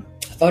a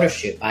photo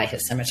shoot by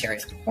his cemetery.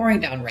 It's pouring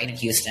down rain in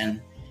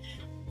Houston,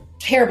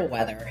 terrible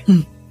weather.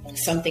 And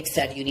something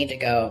said, you need to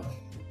go.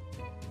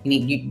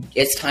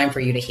 It's time for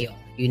you to heal.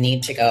 You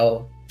need to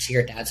go to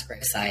your dad's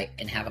gravesite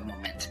and have a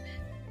moment.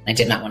 And I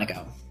did not want to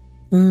go.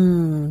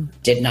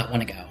 Did not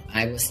want to go.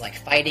 I was like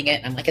fighting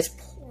it. I'm like, it's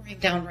pouring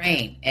down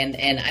rain.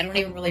 And I don't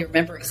even really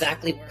remember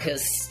exactly where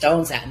his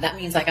stone's at. And that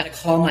means I got to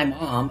call my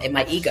mom, and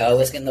my ego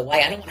is in the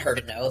way. I don't want her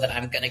to know that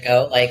I'm going to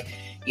go. Like,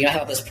 you know, I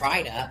have this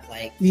pride up.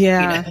 Like, you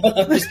know,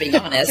 just being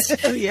honest.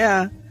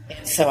 And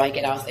so I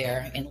get out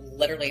there, and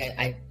literally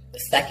the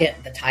second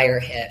the tire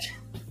hit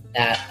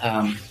that,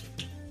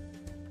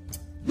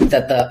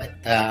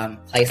 the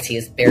place he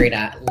is buried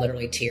at,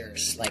 literally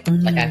tears. Like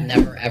I've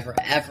never, ever,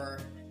 ever,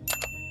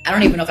 I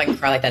don't even know if I can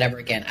cry like that ever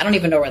again. I don't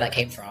even know where that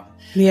came from.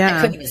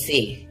 I couldn't even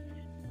see.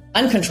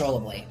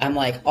 Uncontrollably. I'm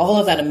like, all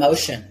of that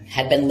emotion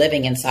had been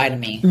living inside of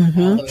me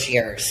all those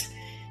years.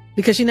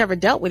 Because you never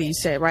dealt with it, you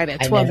said, right?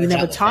 At 12, you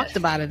never talked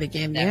about it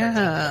again.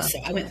 So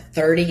I went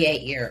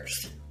 38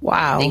 years.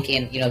 Wow.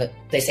 Thinking, you know, that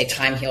they say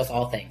time heals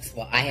all things.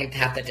 Well, I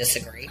have to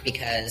disagree,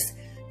 because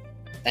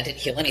that didn't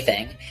heal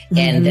anything.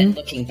 And then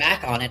looking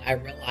back on it, I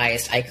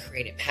realized I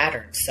created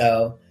patterns.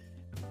 So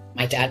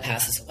my dad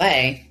passes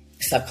away.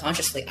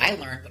 Subconsciously, I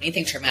learned when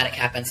anything traumatic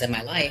happens in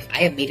my life,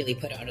 I immediately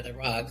put it under the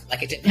rug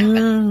like it didn't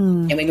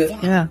happen. And we move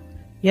on.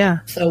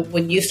 So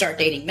when you start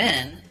dating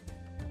men,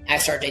 I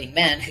started dating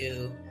men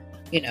who,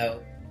 you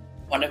know,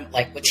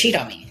 would cheat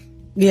on me.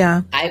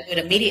 I would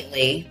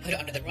immediately put it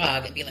under the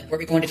rug and be like, where are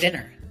we going to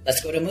dinner?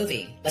 Let's go to a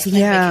movie. Let's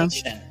plan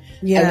vacation.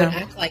 I would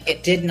act like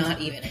it did not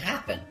even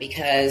happen,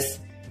 because,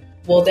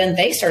 well, then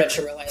they started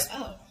to realize,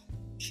 oh,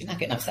 she's not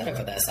getting upset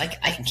over this. I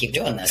can keep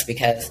doing this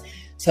because,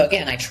 so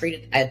again, I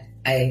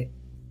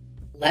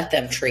let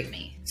them treat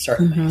me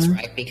certain ways,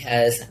 right?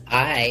 Because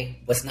I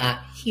was not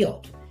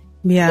healed.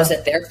 Yeah. Was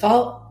it their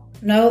fault?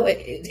 No,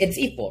 it's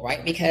equal,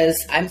 right?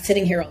 Because I'm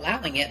sitting here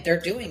allowing it, they're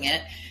doing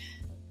it,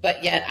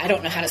 but yet I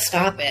don't know how to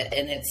stop it.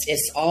 And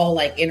it's all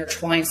like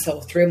intertwined.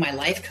 So through my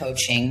life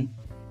coaching,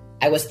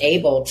 I was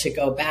able to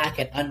go back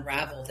and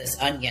unravel this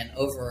onion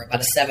over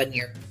about a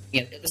 7-year,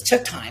 it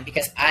took time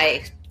because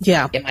I,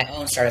 in my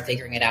own, started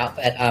figuring it out.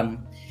 But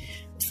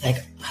it's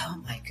like,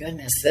 oh my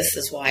goodness, this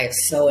is why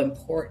it's so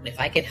important. If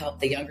I can help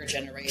the younger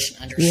generation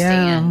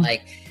understand,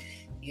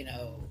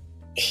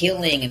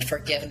 healing and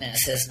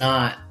forgiveness is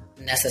not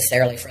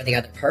necessarily for the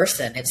other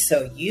person. It's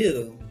so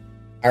you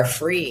are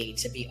free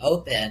to be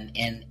open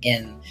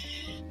and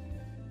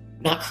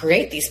not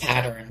create these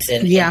patterns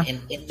and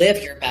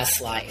live your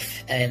best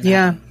life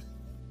and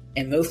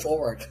move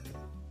forward.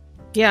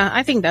 Yeah,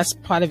 I think that's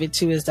part of it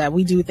too, is that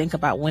we do think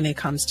about when it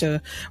comes to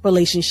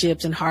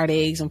relationships and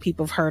heartaches and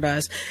people have hurt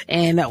us,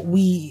 and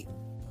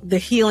the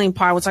healing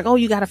part was like, oh,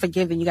 you got to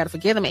forgive them. You got to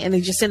forgive them. And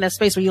they just in that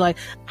space where you're like,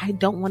 I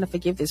don't want to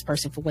forgive this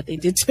person for what they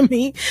did to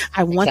me.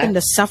 I want them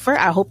to suffer.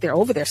 I hope they're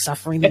over their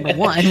suffering, number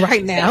one,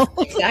 right now.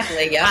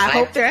 Exactly. Yeah. I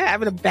hope they're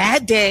having a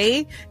bad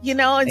day,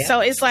 And so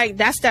it's like,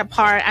 that's that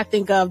part I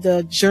think of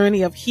the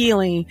journey of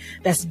healing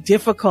that's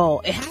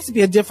difficult. It has to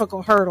be a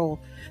difficult hurdle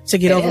to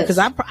get over, because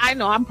I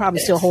know I'm probably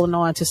still holding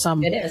on to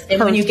some. It is.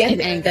 And when you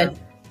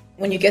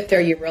get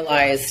there, you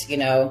realize,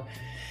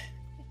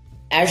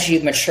 as you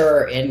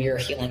mature in your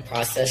healing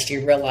process,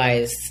 you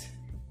realize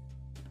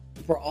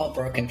we're all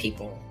broken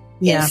people.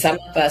 Yeah. And some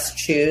of us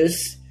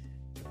choose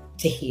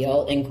to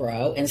heal and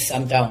grow, and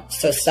some don't.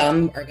 So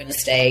some are going to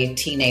stay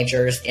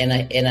teenagers in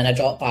an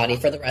adult body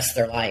for the rest of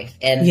their life.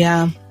 And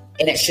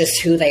it's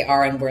just who they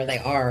are and where they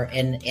are.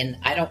 And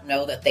I don't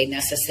know that they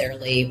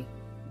necessarily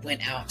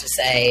went out to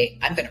say,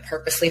 I'm going to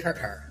purposely hurt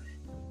her.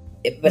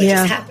 But it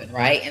just happened,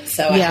 right? And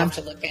so I have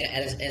to look at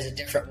it as a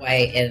different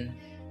way,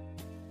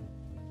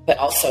 but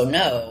also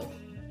know,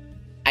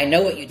 I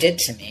know what you did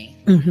to me.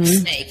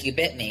 Snake, you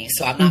bit me,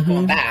 so I'm not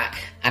going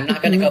back. I'm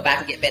not going to go back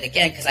and get bit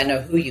again because I know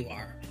who you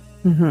are.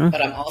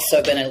 But I'm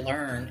also going to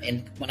learn,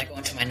 and when I go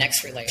into my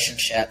next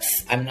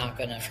relationships, I'm not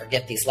going to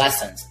forget these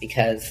lessons,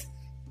 because,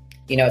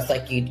 it's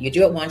like you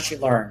do it once, you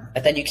learn,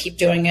 but then you keep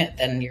doing it,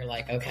 then you're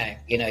like, okay,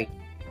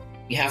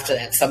 you have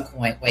to at some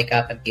point wake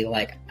up and be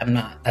like,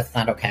 that's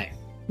not okay.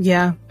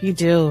 Yeah, you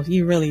do.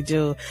 You really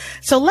do.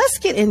 So let's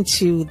get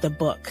into the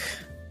book,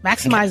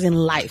 Maximizing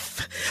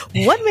Life.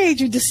 What made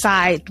you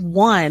decide,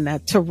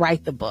 one, to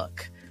write the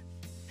book?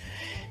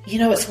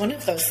 It's one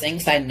of those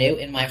things I knew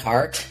in my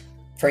heart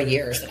for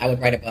years that I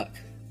would write a book.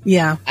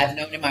 Yeah. I've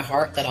known in my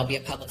heart that I'll be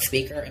a public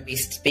speaker and be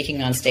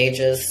speaking on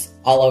stages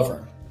all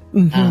over.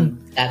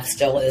 That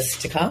still is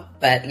to come,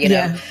 but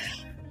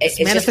it's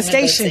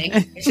manifestation.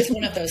 It's just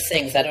one of those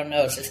things. I don't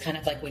know. It's just kind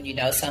of like when you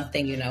know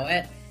something, you know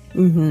it.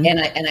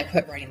 And I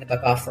put writing the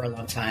book off for a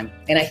long time.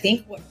 And I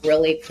think what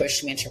really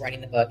pushed me into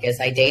writing the book is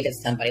I dated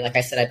somebody. Like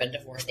I said, I've been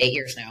divorced 8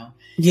 years now.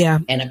 Yeah.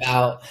 And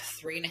about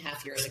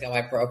 3.5 years ago,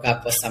 I broke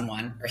up with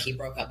someone, or he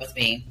broke up with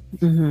me.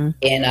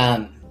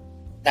 And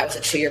that was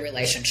a 2-year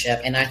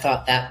relationship. And I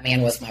thought that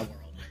man was my world.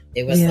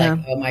 It was like,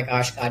 oh my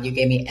gosh, God, you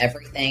gave me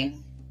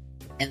everything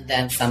and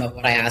then some of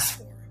what I asked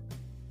for.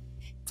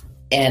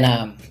 And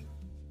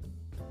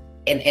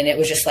it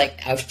was just like,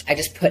 I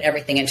just put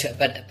everything into it.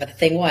 But the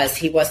thing was,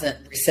 he wasn't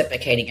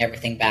reciprocating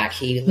everything back.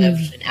 He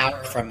lived an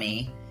hour from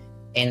me.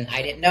 And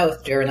I didn't know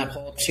during that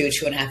whole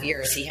 2.5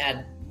 years, he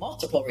had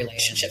multiple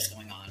relationships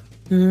going on.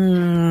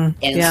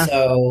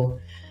 So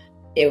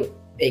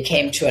it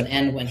came to an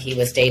end when he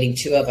was dating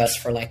 2 of us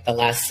for like the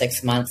last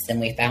 6 months.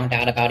 And we found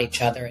out about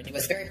each other. And it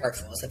was very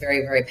hurtful. It was a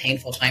very, very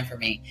painful time for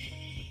me.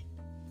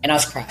 And I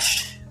was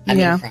crushed.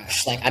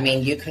 Crushed.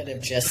 You could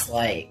have just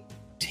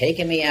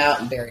taken me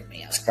out and buried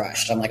me. I was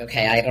crushed. I'm like,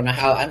 okay, I don't know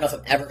if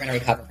I'm ever going to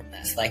recover from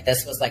this. Like,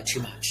 this was like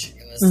too much.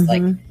 It was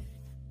like,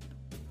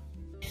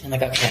 I'm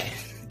like, okay,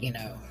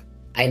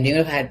 I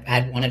knew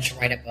I'd wanted to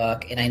write a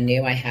book, and I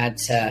knew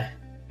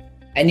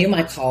I knew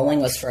my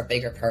calling was for a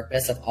bigger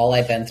purpose of all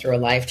I've been through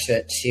in life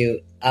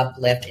to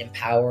uplift,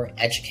 empower,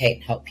 educate,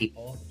 and help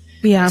people.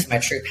 Yeah. It's my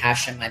true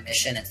passion, my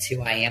mission. It's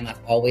who I am.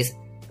 I've always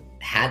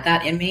had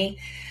that in me.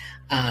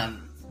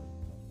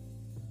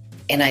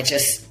 And I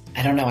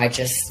don't know.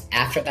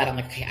 After that, I'm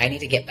like, okay, I need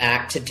to get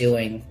back to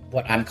doing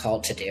what I'm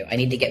called to do. I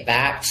need to get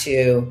back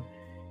to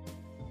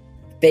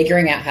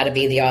figuring out how to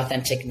be the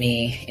authentic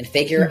me and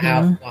figure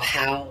out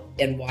how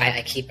and why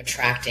I keep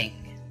attracting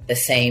the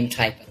same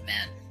type of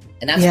men.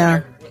 And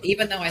that's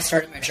even though I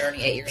started my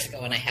journey 8 years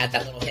ago and I had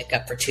that little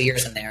hiccup for 2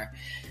 years in there,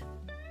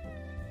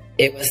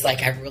 it was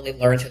like I really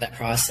learned through that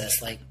process,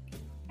 like,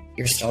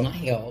 you're still not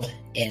healed,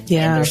 and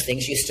there's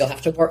things you still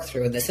have to work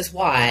through. And this is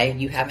why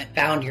you haven't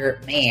found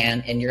your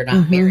man and you're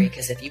not married,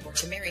 because if you were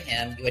to marry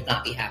him, you would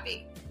not be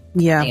happy.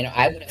 Yeah.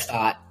 I would have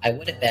thought I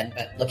would have been,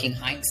 but looking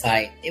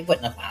hindsight, it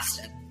wouldn't have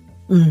lasted.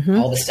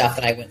 All the stuff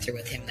that I went through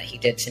with him that he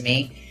did to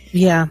me.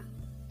 Yeah.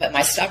 But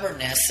my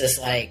stubbornness is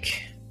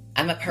like,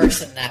 I'm a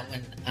person that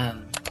when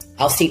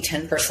I'll see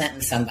 10%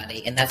 in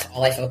somebody, and that's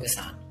all I focus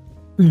on.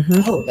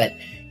 Oh, but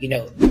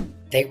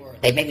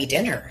they made me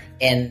dinner,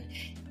 and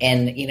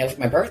you know, for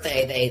my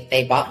birthday,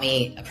 they bought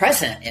me a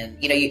present,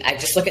 and you know, I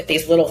just look at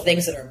these little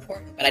things that are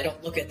important, but I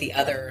don't look at the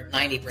other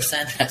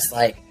 90% that's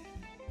like,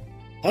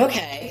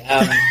 okay,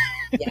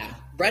 yeah,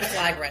 red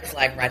flag, red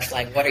flag, red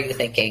flag. What are you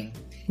thinking?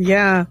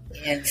 Yeah.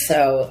 And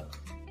so,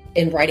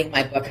 in writing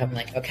my book, I'm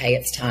like, okay,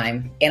 it's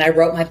time. And I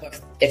wrote my book.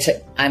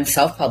 I'm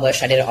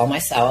self-published. I did it all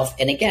myself.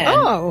 And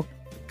again,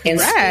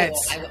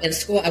 congrats. In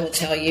school, I will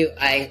tell you,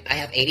 I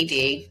have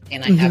ADD,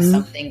 and I have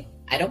something.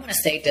 I don't want to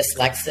say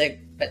dyslexic,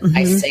 but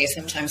I say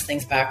sometimes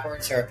things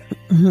backwards. Or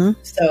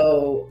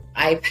so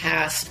I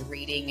passed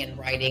reading and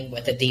writing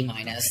with a D-,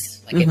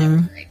 like in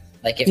every grade.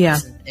 Like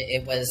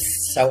it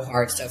was so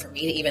hard. So for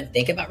me to even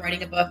think about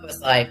writing a book was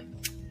like,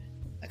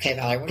 okay,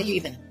 Valerie, what are you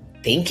even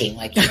thinking?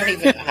 Like, you don't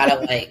even know how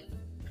to like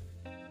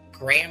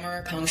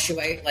grammar,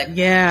 punctuate. Like,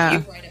 you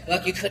write a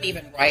book, you couldn't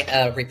even write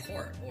a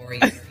report, or you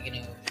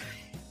know.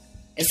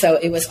 And so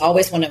it was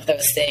always one of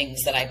those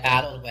things that I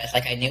battled with.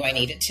 Like, I knew I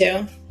needed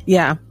to.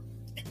 Yeah.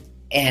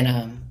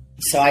 And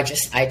so I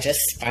just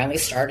finally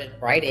started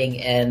writing,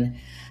 and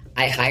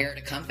I hired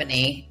a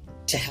company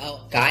to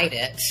help guide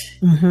it.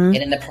 And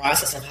in the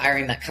process of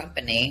hiring that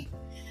company,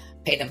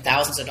 paid them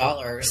thousands of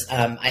dollars.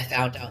 I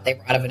found out they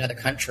were out of another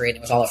country, and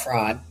it was all a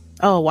fraud.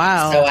 Oh,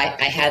 wow. So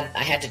I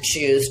had to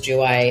choose,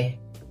 do I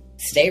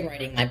stay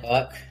writing my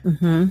book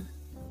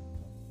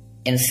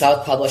and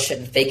self-publish it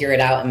and figure it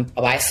out and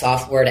buy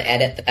software to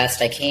edit the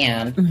best I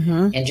can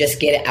and just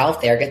get it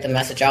out there, get the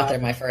message out there,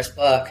 my first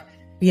book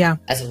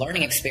as a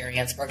learning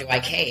experience, or do I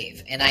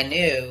cave? And I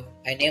knew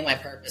my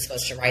purpose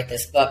was to write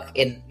this book.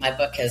 And my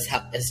book has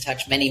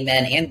touched many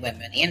men and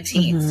women and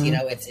teens. You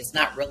know, it's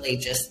not really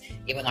just,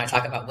 even though I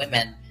talk about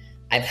women,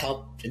 I've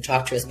helped and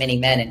talked to as many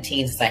men and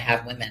teens as I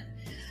have women.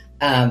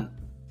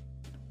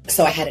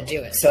 So I had to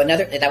do it. So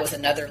that was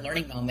another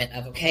learning moment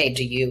of, okay,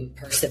 do you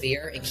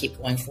persevere and keep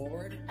going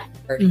forward,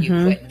 or do you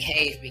quit and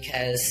cave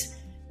because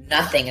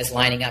nothing is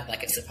lining up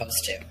like it's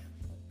supposed to?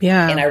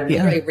 Yeah. And I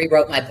really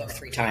rewrote my book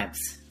 3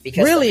 times,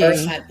 because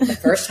the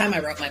first time I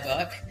wrote my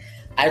book,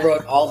 I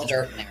wrote all the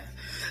dirt in there.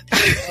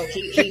 Oh,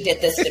 he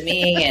did this to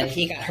me, and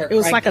he got her pregnant. It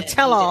was like a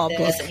tell-all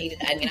book.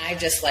 I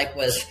just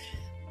was,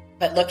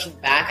 but looking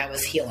back, I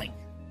was healing.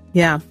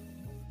 Yeah.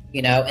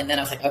 You know, and then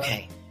I was like,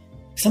 okay,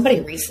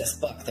 somebody reads this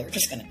book, they're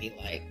just going to be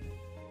like,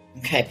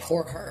 okay,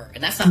 poor her.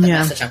 And that's not the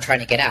message I'm trying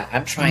to get out.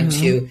 I'm trying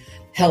to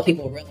help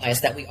people realize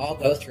that we all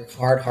go through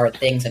hard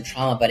things and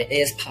trauma, but it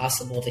is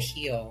possible to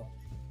heal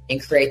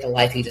and create the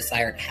life you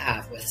desire to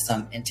have with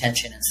some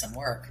intention and some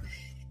work.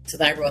 So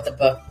then I wrote the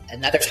book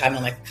another time,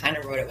 and kind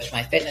of wrote it with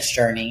my fitness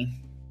journey,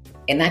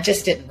 and that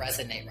just didn't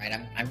resonate right.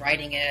 I'm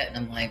writing it, and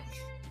I'm like,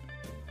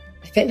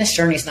 my fitness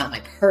journey is not my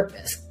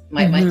purpose.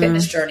 My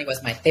fitness journey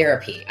was my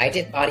therapy. I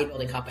did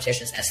bodybuilding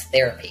competitions as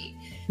therapy.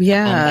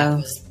 That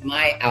was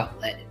my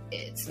outlet.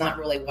 It's not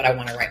really what I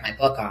want to write my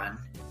book on,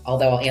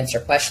 although I'll answer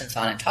questions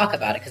on it and talk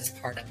about it because it's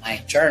part of my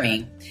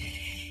journey.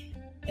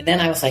 And then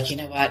I was like, you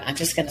know what? I'm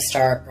just going to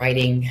start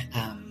writing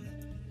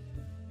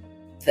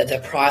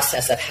the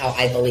process of how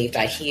I believed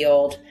I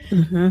healed,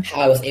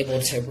 how I was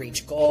able to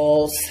reach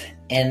goals,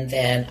 and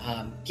then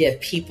give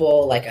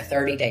people like a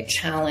 30-day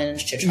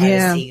challenge to try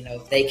to see,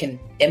 if they can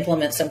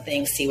implement some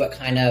things, see what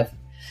kind of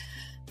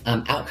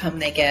outcome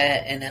they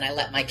get. And then I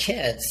let my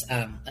kids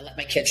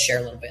share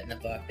a little bit in the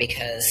book,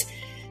 because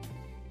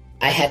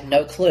I had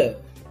no clue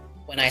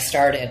when I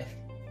started.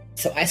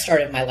 So I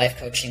started my life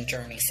coaching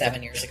journey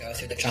 7 years ago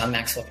through the John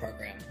Maxwell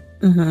program.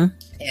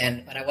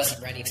 But I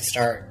wasn't ready to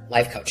start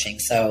life coaching.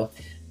 So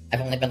I've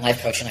only been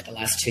life coaching like the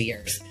last 2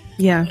 years.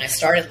 When I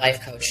started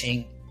life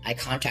coaching, I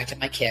contacted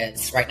my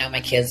kids. Right now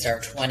my kids are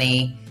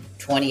 20,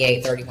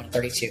 28, 31, and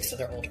 32. So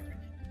they're older.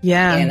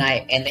 And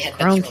they had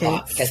been through a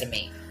lot because of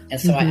me. And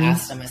so I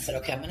asked them, I said,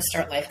 okay, I'm going to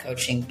start life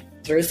coaching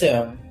through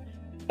Zoom,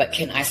 but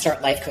can I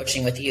start life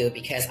coaching with you?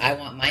 Because I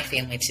want my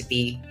family to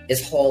be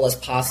as whole as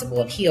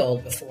possible and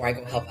healed before I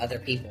go help other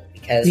people.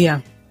 Because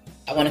I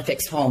want to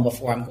fix home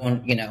before I'm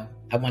going,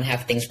 I want to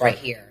have things right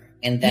here.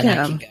 And then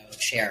I can go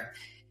share.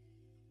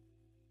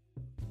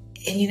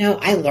 And,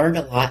 I learned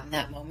a lot in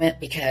that moment,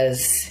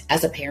 because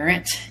as a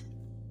parent,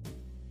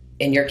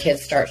 and your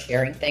kids start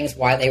sharing things,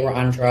 why they were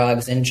on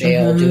drugs, in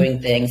jail,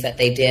 doing things that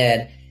they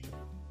did,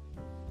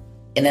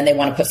 and then they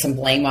want to put some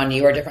blame on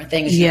you or different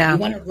things. You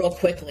want to real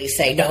quickly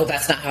say, no,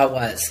 that's not how it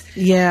was.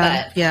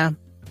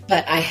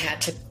 But I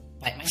had to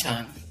bite my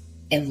tongue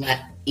and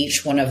let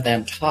each one of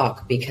them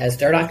talk, because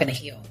they're not going to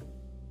heal.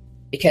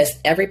 Because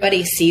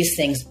everybody sees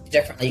things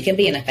differently. You can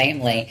be in a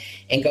family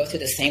and go through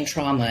the same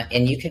trauma,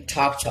 and you can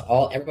talk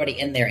to everybody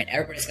in there, and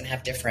everybody's going to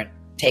have different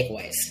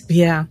takeaways.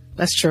 Yeah,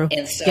 that's true.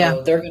 And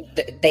so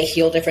they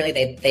heal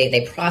differently.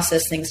 They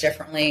process things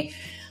differently.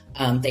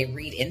 They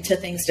read into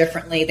things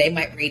differently. They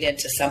might read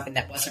into something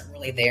that wasn't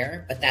really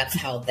there, but that's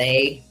how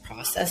they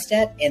processed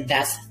it, and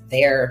that's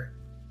their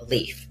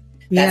belief.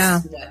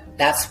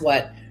 That's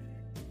what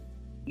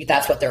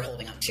they're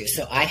holding on to.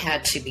 So I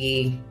had to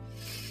be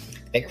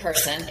a bigger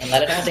person and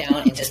let it all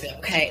down and just be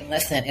okay and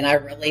listen. And I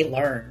really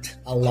learned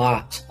a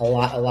lot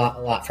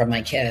from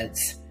my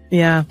kids.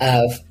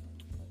 Of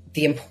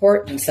the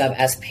importance of,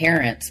 as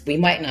parents, we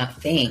might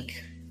not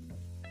think,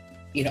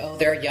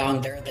 they're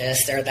young, they're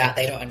this, they're that,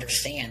 they don't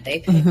understand. They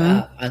pick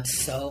up on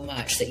so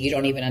much that you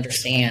don't even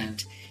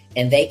understand.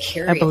 And they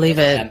carry it with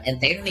them,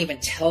 and they don't even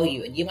tell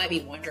you. And you might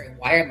be wondering,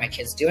 why are my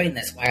kids doing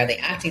this? Why are they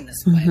acting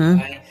this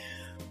way?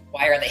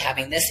 Why are they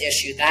having this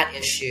issue, that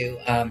issue?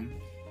 And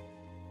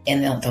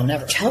they'll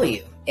never tell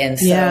you. And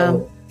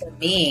so for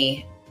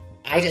me,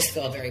 I just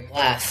feel very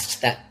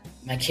blessed that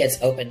my kids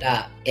opened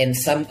up, and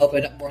some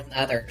opened up more than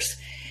others.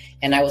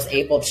 And I was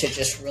able to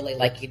just really,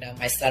 like,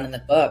 my son in the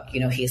book,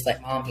 he's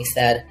like, Mom, he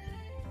said,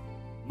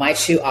 my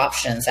two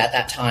options at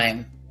that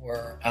time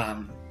were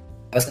I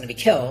was going to be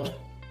killed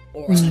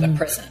or I was going to go to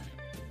prison,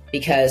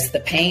 because the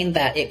pain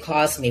that it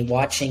caused me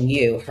watching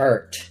you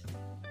hurt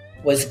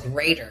was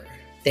greater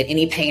than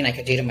any pain I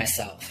could do to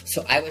myself.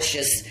 So I was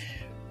just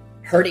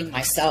hurting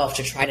myself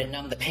to try to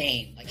numb the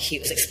pain. Like, he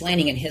was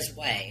explaining in his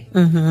way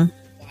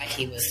why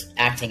he was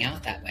acting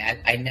out that way.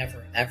 I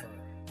never, ever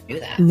knew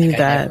that. I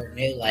never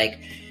knew, like,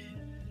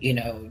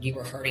 you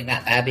were hurting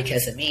that bad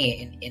because of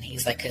me. And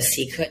he's like, because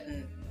he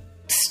couldn't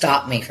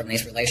stop me from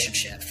these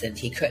relationships, and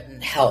he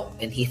couldn't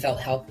help, and he felt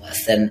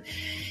helpless. And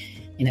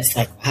it's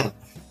like, wow,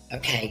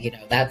 okay,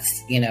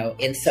 that's,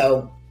 and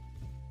so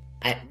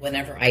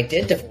whenever I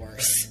did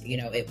divorce,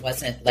 it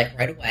wasn't like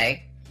right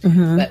away,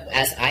 but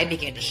as I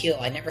began to heal,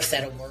 I never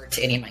said a word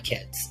to any of my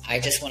kids. I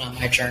just went on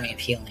my journey of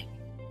healing.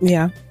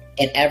 Yeah.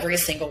 And every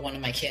single one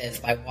of my kids,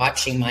 by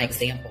watching my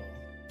example,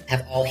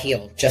 have all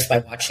healed just by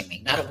watching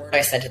me. Not a word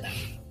I said to them.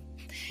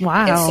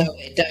 Wow. And so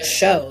it does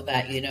show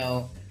that,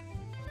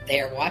 they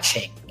are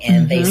watching,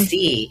 and they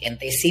see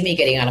me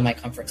getting out of my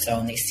comfort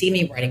zone. They see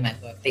me writing my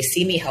book. They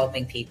see me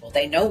helping people.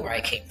 They know where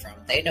I came from.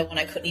 They know when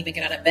I couldn't even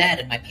get out of bed,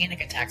 and my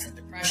panic attacks and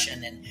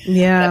depression, and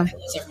the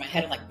pillows over my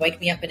head. I'm like, wake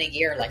me up in a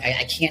year. Like,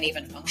 I can't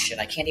even function.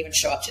 I can't even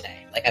show up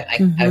today. Like, I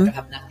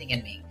have nothing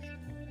in me.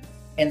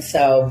 And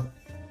so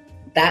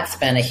that's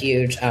been a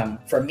huge,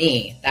 for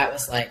me, that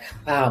was like,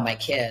 wow, my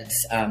kids.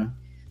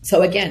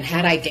 So again,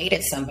 had I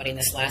dated somebody in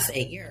this last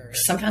 8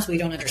 years, sometimes we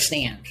don't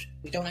understand.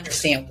 We don't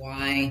understand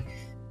why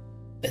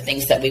the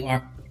things that we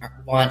want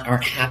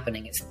aren't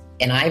happening.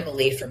 And I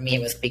believe for me,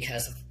 it was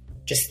because of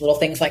just little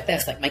things like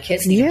this. Like, my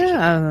kids needed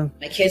my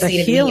kids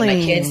needed healing. Me.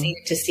 My kids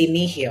needed to see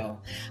me heal.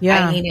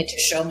 Yeah. I needed to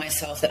show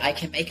myself that I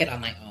can make it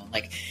on my own.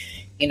 Like,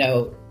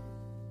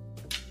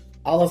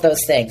 all of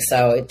those things.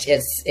 So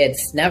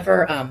it's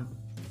never,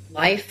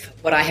 life,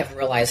 what I have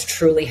realized,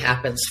 truly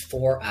happens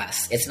for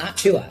us. It's not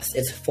to us.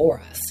 It's for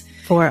us.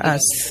 For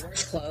us. When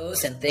doors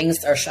close and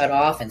things are shut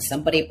off and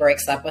somebody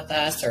breaks up with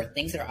us, or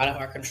things that are out of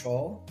our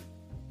control,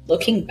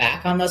 looking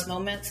back on those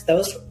moments,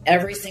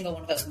 every single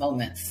one of those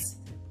moments,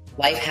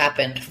 life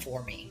happened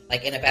for me,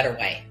 like, in a better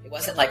way. It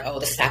wasn't like, oh,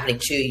 this is happening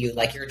to you.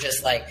 Like, you're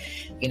just like,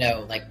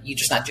 like, you're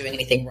just not doing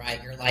anything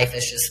right. Your life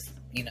is just,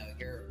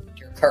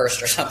 you're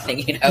cursed or something,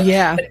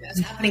 Yeah. But it was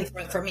happening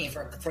for me,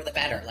 for the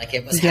better. Like,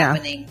 it was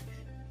happening,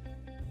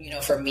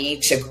 for me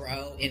to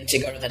grow and to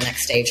go to the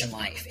next stage in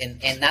life. And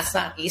that's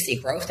not easy.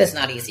 Growth is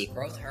not easy.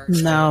 Growth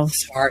hurts. No.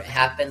 It's hard. It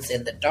happens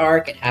in the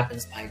dark. It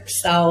happens by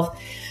yourself.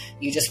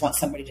 You just want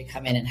somebody to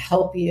come in and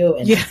help you.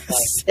 And it's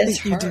like, this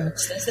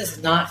hurts. This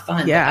is not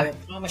fun. Yeah. But I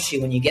promise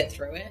you, when you get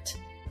through it,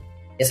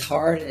 as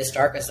hard and as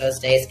dark as those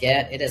days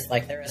get, it is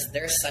like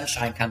there's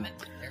sunshine coming.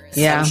 There is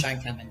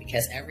sunshine coming,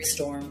 because every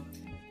storm,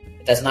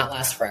 it does not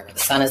last forever. The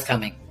sun is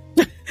coming.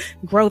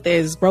 Growth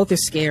is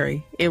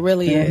scary. It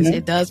really is.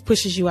 It does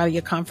pushes you out of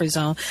your comfort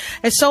zone.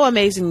 It's so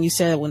amazing, you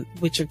said,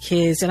 with your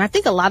kids. And I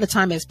think a lot of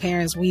time as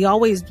parents, we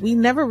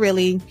never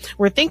really,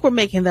 we think we're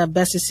making the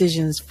best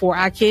decisions for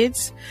our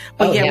kids,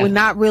 but we're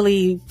not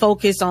really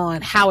focused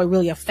on how it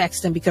really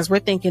affects them, because we're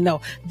thinking,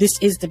 no, this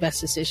is the best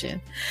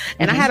decision.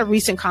 And I had a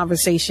recent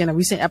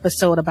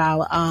episode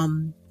about,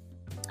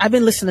 I've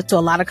been listening to a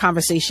lot of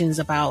conversations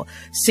about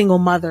single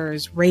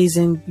mothers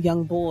raising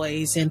young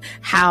boys and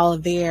how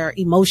their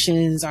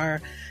emotions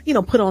are,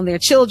 put on their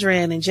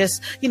children, and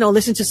just,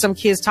 listen to some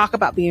kids talk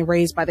about being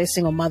raised by their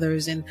single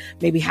mothers and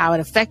maybe how it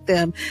affect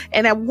them.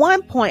 And at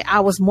one point I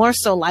was more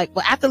so like,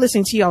 after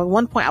listening to you, at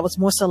one point I was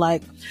more so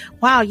like,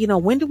 wow,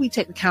 when do we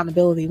take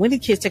accountability? When do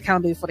kids take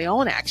accountability for their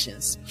own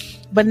actions?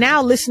 But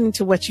now, listening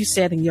to what you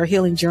said in your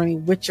healing journey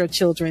with your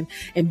children,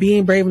 and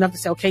being brave enough to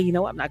say, okay,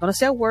 I'm not going to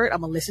say a word.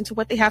 I'm going to listen to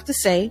what they have to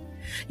say,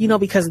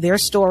 because their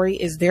story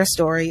is their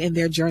story and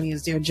their journey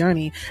is their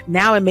journey.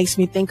 Now it makes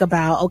me think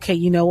about, okay,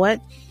 you know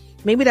what?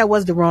 Maybe that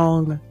was the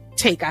wrong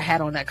take I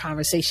had on that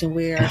conversation,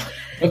 where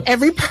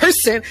every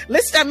person,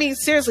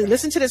 seriously,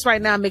 listen to this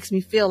right now. It makes me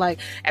feel like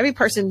every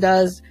person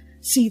does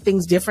see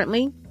things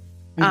differently.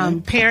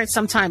 Parents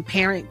sometimes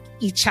parent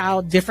each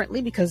child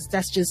differently, because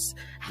that's just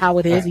how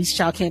it is. Each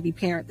child can't be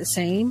parent the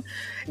same.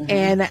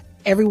 And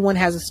everyone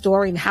has a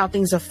story, and how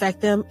things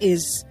affect them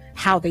is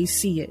how they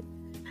see it.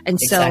 And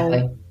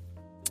so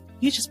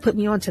you just put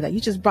me onto that. You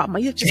just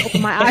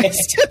opened my eyes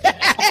to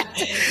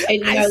that.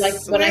 And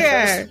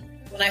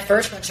when I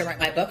first went to write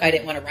my book, I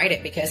didn't want to write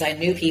it because I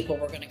knew people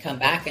were going to come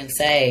back and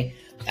say,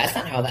 that's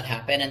not how that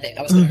happened. And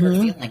I was going to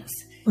hurt feelings.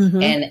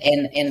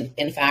 And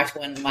in fact,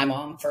 when my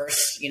mom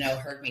first,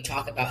 heard me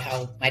talk about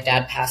how my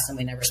dad passed and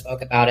we never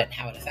spoke about it and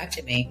how it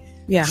affected me,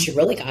 she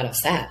really got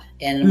upset.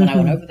 And when I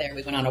went over there,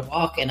 we went on a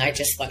walk and I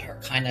just let her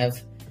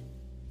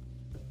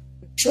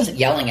she wasn't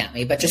yelling at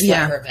me, but just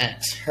let her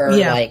vent.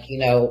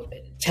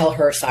 Tell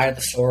her side of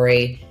the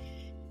story.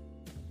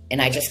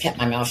 And I just kept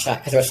my mouth shut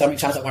because there were so many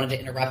times I wanted to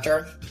interrupt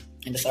her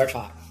and just let her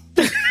talk.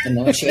 And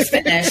then when she was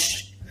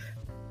finished,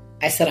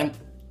 I said,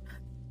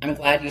 I'm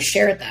glad you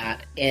shared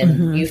that.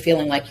 And you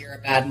feeling like you're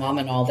a bad mom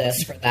and all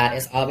this for that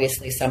is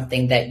obviously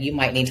something that you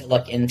might need to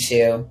look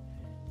into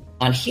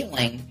on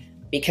healing,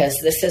 because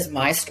this is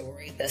my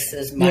story. This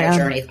is my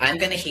journey. If I'm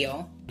going to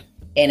heal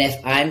and if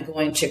I'm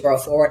going to grow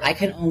forward, I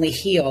can only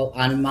heal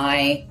on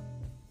my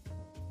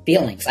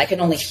feelings. I can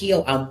only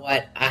heal on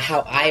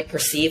how I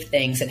perceive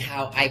things and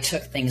how I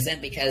took things in,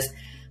 because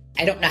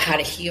I don't know how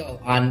to heal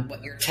on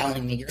what you're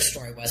telling me your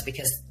story was,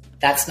 because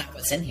that's not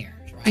what's in here.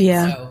 Right?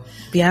 Yeah. So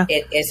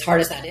as hard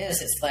as that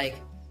is, it's like,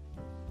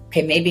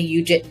 okay, maybe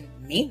you didn't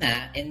mean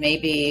that. And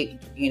maybe,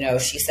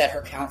 she said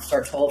her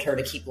counselor told her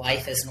to keep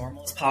life as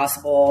normal as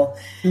possible.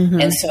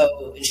 And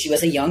so she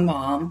was a young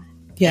mom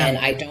and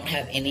I don't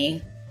have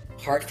any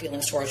hard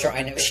feelings towards her.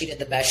 I know she did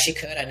the best she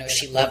could. I know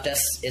she loved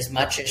us as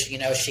much as,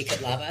 she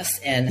could love us.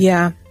 And,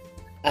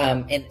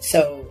 and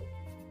so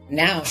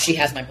now she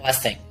has my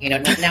blessing,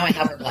 now I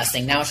have her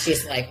blessing. Now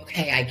she's like,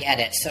 okay, I get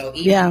it. So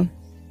even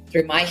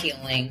through my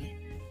healing,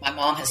 my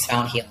mom has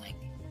found healing.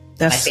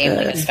 My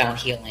family has found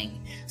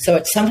healing.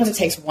 So sometimes it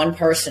takes one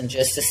person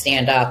just to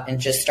stand up and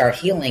just start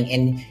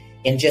healing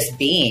and just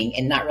being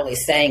and not really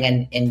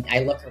saying. And I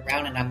look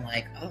around and I'm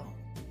like, oh,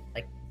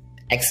 like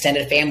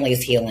extended family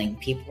is healing.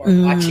 People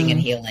are watching and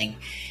healing.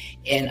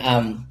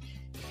 And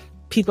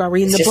people are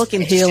reading the book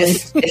and healing.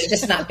 It's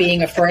just not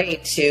being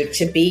afraid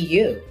to be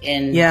you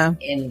and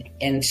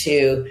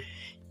to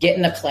get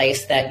in a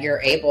place that you're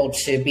able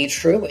to be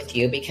true with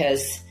you,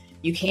 because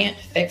you can't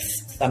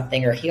fix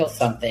something or heal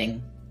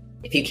something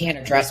if you can't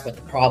address what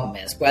the problem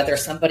is, whether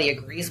somebody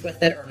agrees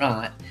with it or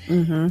not.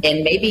 And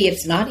maybe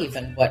it's not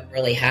even what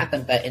really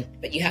happened,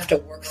 but you have to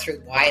work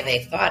through why they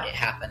thought it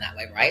happened that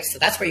way, right? So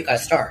that's where you got to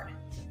start.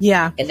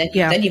 Yeah. And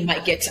then you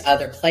might get to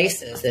other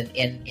places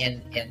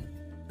and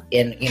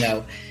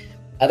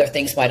other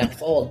things might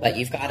unfold, but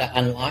you've got to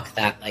unlock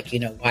that. Like,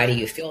 why do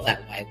you feel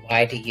that way?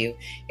 Why do you,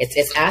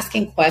 it's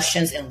asking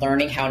questions and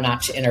learning how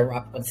not to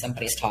interrupt when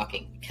somebody's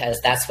talking, because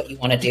that's what you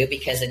want to do.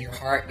 Because in your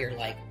heart, you're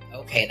like,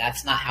 okay,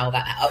 that's not how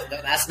that,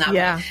 no, that's not.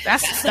 Yeah.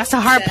 That's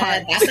the hard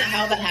part. That's not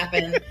how that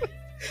happened.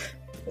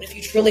 But if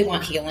you truly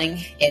want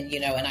healing and,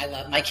 and I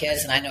love my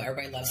kids and I know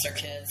everybody loves their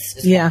kids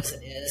as well as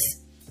it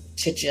is,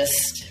 to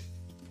just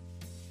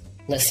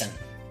listen.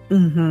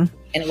 And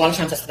a lot of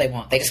times that's what they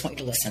want. They just want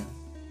you to listen.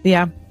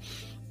 Yeah.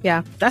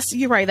 Yeah,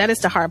 you're right. That is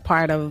the hard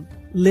part of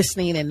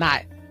listening and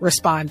not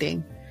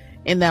responding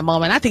in that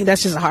moment. I think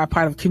that's just a hard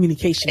part of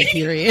communication,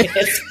 period.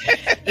 What?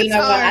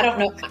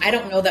 I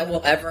don't know that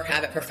we'll ever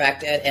have it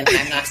perfected. And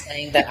I'm not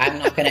saying that I'm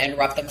not going to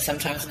interrupt them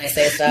sometimes when I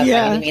say stuff. By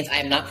any means,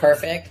 I'm not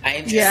perfect. I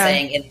am just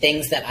saying in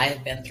things that I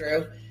have been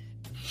through,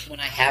 when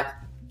I have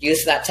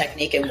used that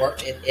technique and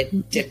worked,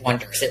 it did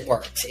wonders. It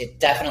worked. It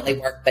definitely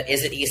worked. But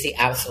is it easy?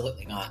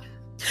 Absolutely not.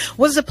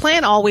 Was the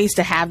plan always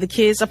to have the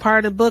kids a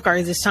part of the book, or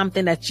is it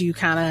something that you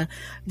kind of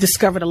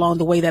discovered along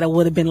the way that it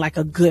would have been like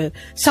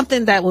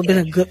something that would have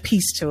been a good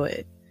piece to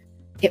it?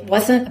 It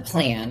wasn't a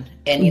plan.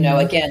 And,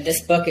 again,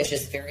 this book is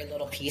just very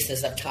little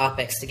pieces of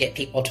topics to get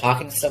people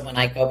talking. So when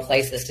I go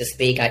places to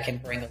speak, I can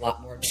bring a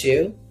lot more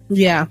to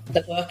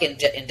the book and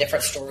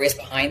different stories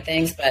behind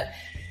things. But,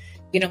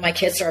 my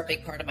kids are a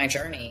big part of my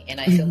journey. And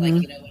I feel like,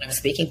 when I'm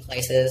speaking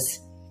places,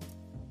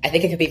 I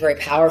think it could be very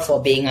powerful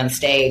being on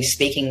stage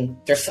speaking.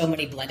 There's so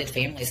many blended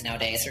families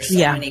nowadays. There's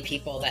so many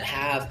people that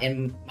have,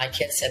 and my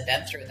kids have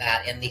been through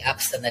that, and the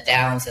ups and the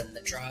downs and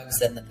the drugs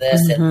and the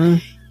this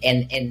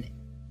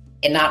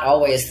and not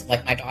always,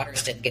 like my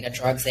daughters didn't get into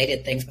drugs. They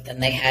did things, but then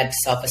they had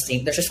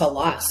self-esteem. There's just a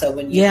lot. So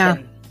when you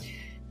can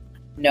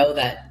know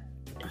that,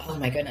 oh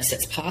my goodness,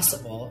 it's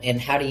possible. And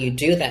how do you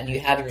do that? And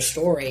you have your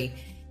story.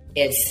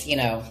 It's,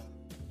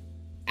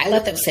 I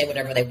let them say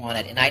whatever they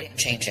wanted and I didn't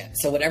change it.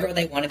 So whatever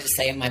they wanted to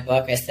say in my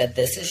book, I said,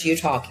 this is you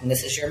talking.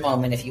 This is your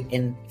moment. If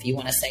you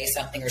want to say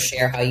something or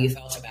share how you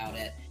felt about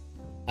it,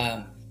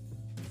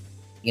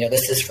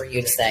 this is for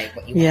you to say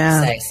what you want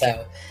to say.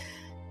 So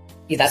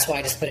that's why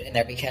I just put it in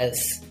there,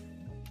 because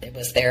it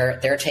was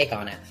their take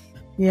on it.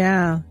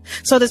 Yeah.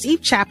 So does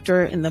each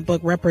chapter in the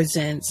book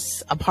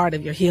represents a part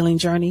of your healing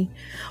journey,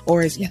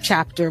 or is each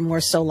chapter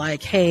more so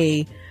like,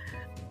 hey,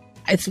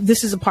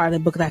 this is a part of the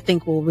book that I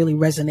think will really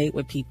resonate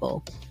with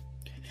people?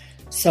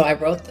 So I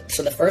wrote,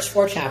 the first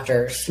 4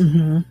 chapters,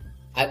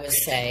 I would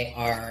say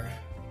are,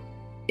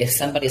 if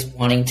somebody's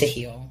wanting to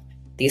heal,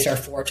 these are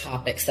 4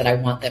 topics that I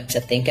want them to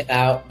think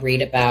about,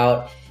 read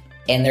about,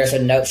 and there's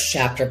a notes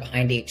chapter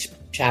behind each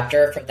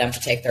chapter for them to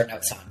take their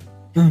notes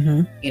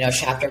on.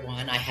 Chapter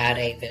 1, I had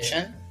a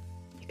vision.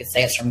 You could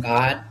say it's from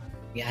God.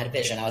 I had a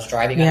vision. I was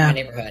driving around my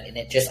neighborhood and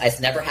it's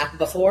never happened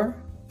before.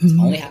 Mm-hmm.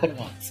 Only happened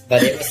once,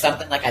 but it was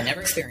something like I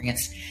never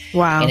experienced.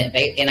 Wow.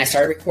 And I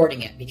started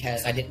recording it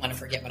because I didn't want to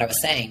forget what I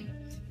was saying.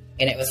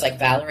 And it was like,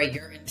 Valerie,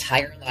 your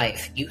entire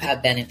life, you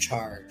have been in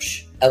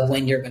charge of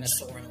when you're going to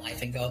soar in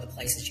life and go the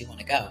places you want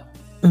to go.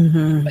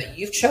 Mm-hmm. But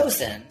you've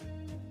chosen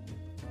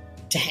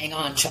to hang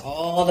on to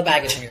all the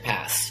baggage from your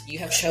past. You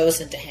have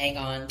chosen to hang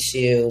on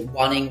to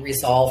wanting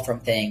resolve from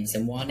things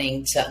and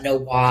wanting to know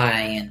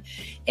why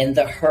and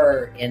the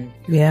hurt and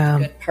you're a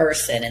good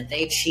person and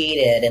they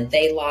cheated and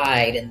they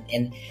lied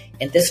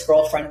and this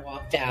girlfriend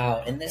walked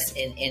out and this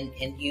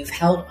and you've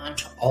held on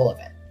to all of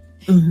it.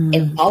 Mm-hmm.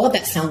 And all of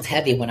that sounds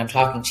heavy when I'm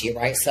talking to you,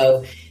 right?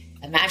 So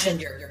imagine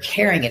you're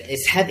carrying it.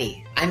 It's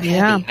heavy. I'm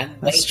heavy. I'm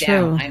weighed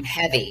down. I'm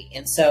heavy.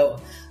 And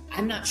so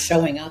I'm not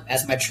showing up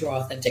as my true,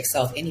 authentic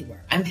self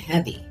anywhere. I'm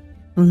heavy.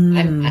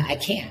 Mm-hmm. I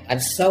can't. I'm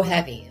so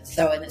heavy.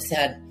 And it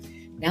said,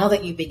 now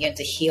that you begin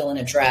to heal and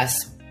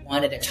address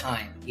one at a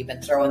time, you've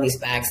been throwing these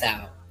bags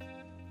out.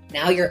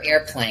 Now your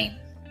airplane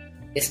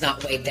is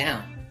not weighed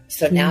down.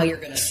 So now you're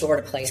going to soar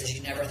to places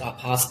you never thought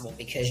possible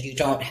because you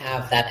don't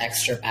have that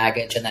extra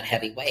baggage and that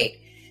heavy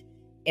weight.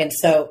 And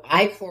so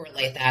I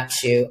correlate that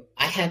to,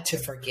 I had to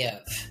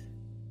forgive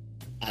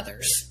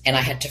others and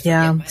I had to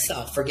forgive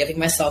myself. Forgiving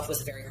myself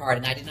was very hard.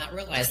 And I did not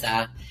realize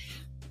that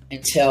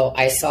until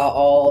I saw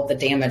all the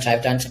damage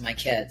I've done to my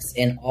kids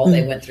and all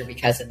they went through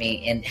because of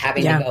me, and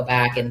having to go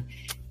back and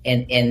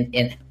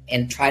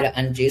try to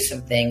undo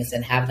some things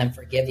and have them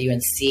forgive you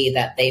and see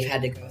that they've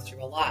had to go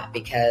through a lot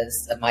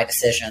because of my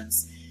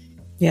decisions.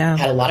 Yeah. I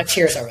had a lot of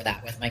tears over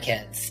that with my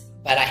kids,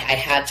 but I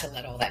had to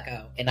let all that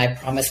go. And I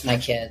promised my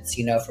kids,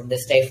 from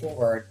this day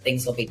forward,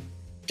 things will be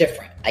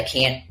different. I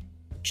can't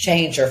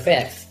change or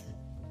fix,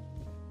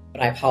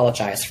 but I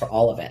apologize for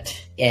all of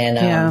it.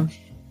 And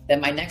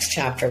then my next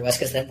chapter was,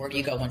 because then where do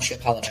you go once you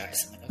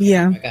apologize? I'm like, okay,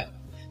 where do I go?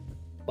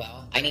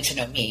 Well, I need to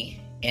know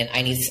me, and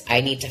I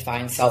need to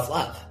find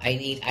self-love. I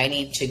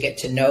need to get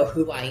to know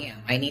who I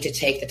am. I need to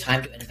take the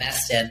time to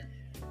invest in,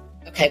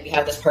 okay, we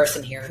have this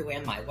person here. Who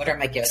am I? What are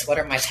my gifts? What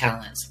are my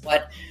talents?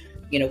 What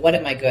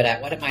am I good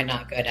at? What am I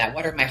not good at?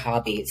 What are my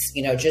hobbies?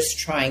 Just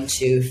trying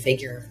to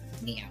figure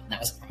me out. And that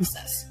was a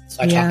process.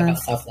 So I talk about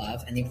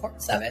self-love and the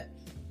importance of it.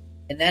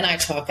 And then I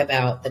talk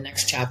about the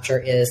next chapter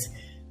is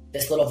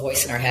this little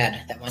voice in our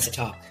head that wants to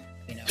talk.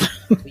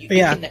 You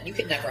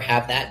can never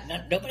have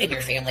that. Nobody in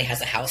your family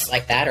has a house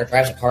like that or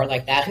drives a car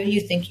like that. Who do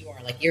you think you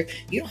are? Like you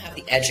don't have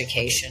the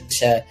education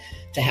to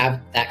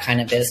have that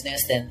kind of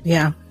business. And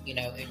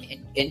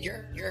and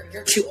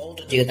you're too old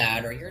to do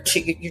that, or you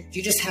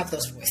just have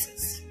those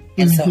voices.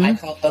 And so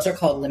those are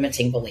called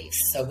limiting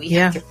beliefs. So we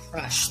have to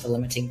crush the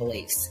limiting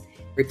beliefs,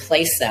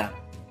 replace them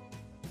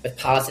with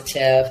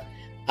positive,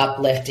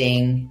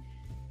 uplifting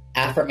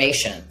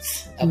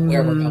affirmations of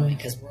where we're going,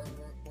 because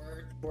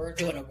we're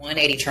doing a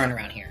 180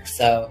 turnaround here.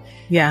 So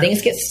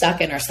things get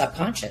stuck in our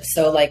subconscious.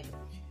 So like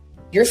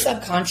your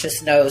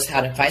subconscious knows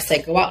how to, if I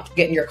say, go out,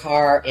 get in your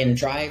car and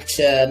drive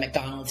to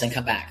McDonald's and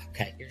come back.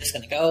 Okay. You're just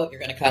going to go, you're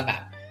going to come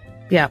back.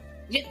 Yeah.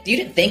 You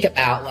didn't think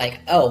about like,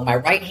 oh, my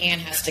right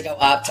hand has to go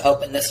up to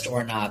open this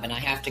doorknob and I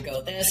have to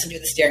go this and do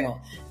the steering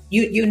wheel.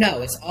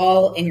 It's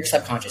all in your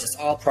subconscious. It's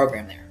all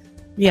programmed there.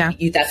 Yeah.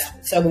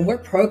 So when we're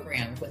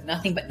programmed with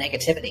nothing but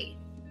negativity,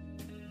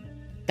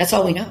 that's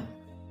all we know.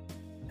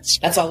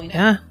 That's all we know.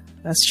 Yeah,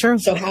 that's true.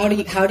 So how do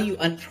you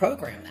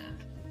unprogram that?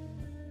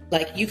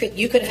 Like you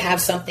could have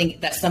something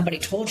that somebody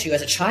told you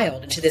as a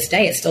child, and to this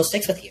day it still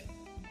sticks with you.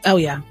 Oh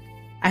yeah,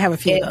 I have a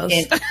few of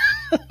those.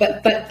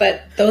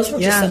 But those were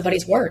just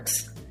somebody's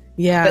words.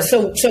 Yeah. But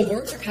so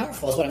words are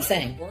powerful, is what I'm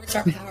saying. Words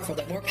are powerful.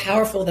 They're more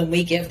powerful than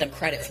we give them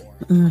credit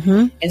for.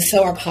 Mm-hmm. And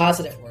so are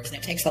positive words, and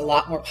it takes a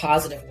lot more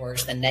positive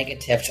words than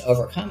negative to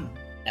overcome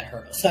that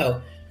hurdle.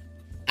 So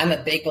I'm a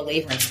big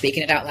believer in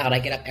speaking it out loud. I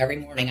get up every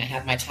morning. I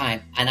have my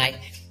time. And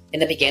in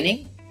the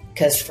beginning,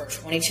 because for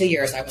 22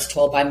 years, I was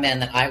told by men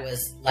that I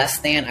was less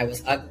than, I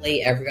was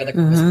ugly. Every other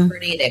girl was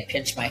pretty. They'd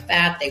pinch my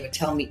fat. They would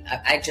tell me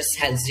I just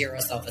had zero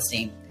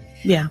self-esteem.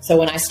 Yeah. So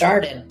when I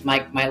started,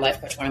 my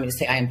life coach wanted me to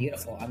say, I am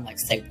beautiful. I'm like,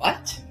 say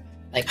what?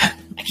 Like,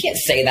 I can't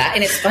say that.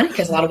 And it's funny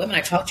because a lot of women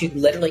I talk to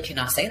literally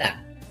cannot say that.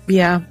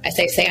 Yeah. I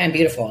say I'm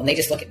beautiful. And they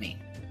just look at me.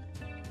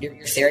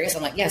 You're serious?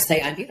 I'm like, yeah,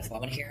 say I'm beautiful. I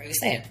want to hear how you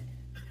say it.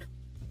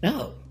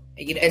 No,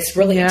 it's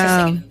really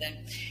interesting.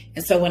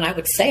 And so when I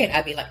would say it,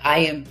 I'd be like, I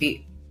am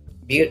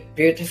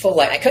beautiful.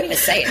 Like I couldn't even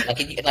say it.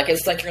 Like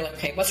it's like you're like,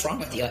 okay, what's wrong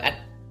with you?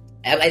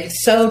 I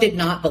so did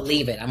not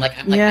believe it. I'm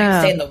I'm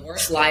saying the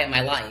worst lie of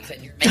my life,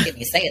 and you're making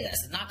me say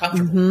this. It's not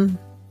comfortable. Mm-hmm.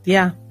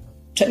 Yeah,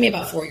 took me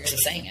about 4 years of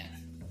saying it,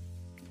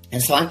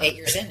 and so I'm 8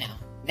 years in now.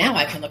 Now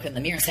I can look in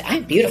the mirror and say,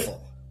 I'm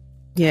beautiful.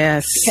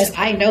 Yes. Because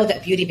I know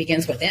that beauty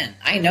begins within.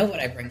 I know what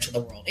I bring to the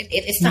world.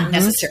 It's not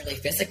necessarily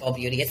physical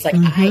beauty. It's like,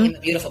 I am a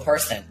beautiful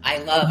person. I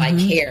love, I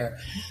care.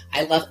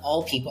 I love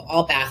all people,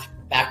 all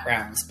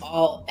backgrounds,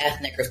 all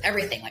ethnic groups,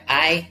 everything. Like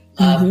I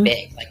love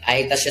big. Like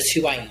that's just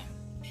who I am.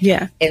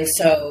 Yeah. And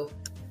so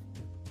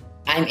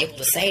I'm able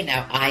to say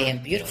now I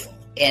am beautiful,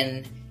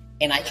 and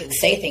I can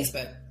say things,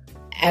 but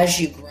as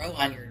you grow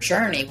on your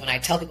journey, when I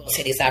tell people to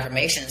say these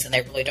affirmations and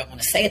they really don't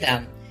want to say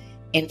them,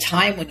 in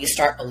time, when you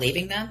start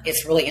believing them,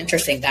 it's really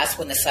interesting. That's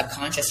when the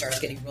subconscious starts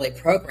getting really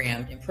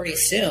programmed, and pretty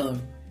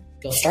soon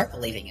you'll start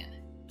believing it.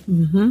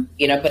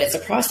 You know, but it's a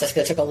process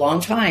because it took a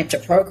long time to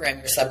program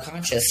your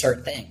subconscious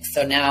certain things.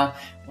 So now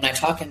when I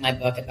talk in my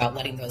book about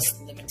letting those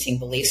limiting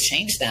beliefs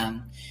change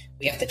them,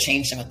 we have to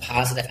change them with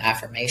positive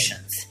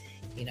affirmations.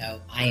 You know,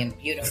 I am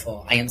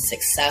beautiful. I am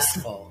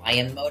successful. I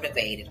am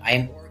motivated. I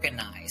am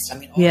organized. I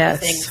mean, all the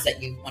things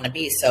that you want to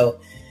be. So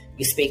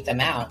you speak them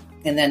out.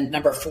 And then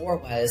number 4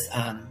 was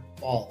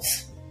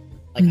walls.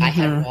 Like I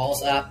had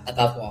walls up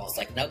above walls.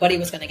 Like nobody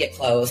was going to get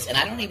close. And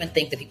I don't even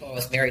think the people I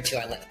was married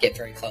to, I let get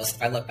very close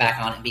if I look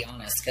back on it and be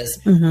honest, because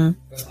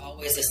there's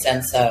always a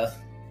sense of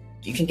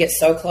you can get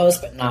so close,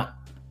 but not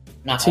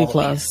too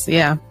close.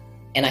 Yeah.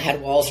 And I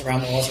had walls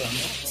around walls around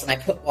walls. And I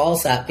put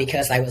walls up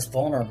because I was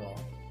vulnerable.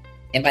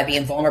 And by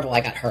being vulnerable, I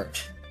got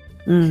hurt.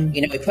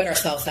 You know, we put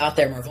ourselves out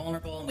there and we're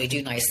vulnerable and we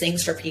do nice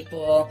things for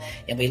people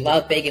and we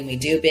love big and we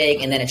do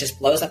big. And then it just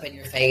blows up in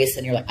your face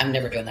and you're like, I'm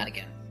never doing that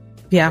again.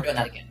 Yeah. Doing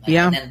that again. Like,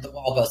 and then the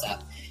wall goes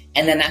up.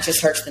 And then that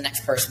just hurts the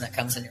next person that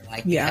comes in your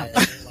life.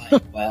 Because you're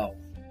like, well,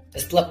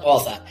 just flip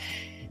walls up.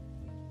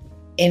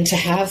 And to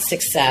have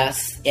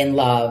success in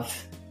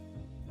love,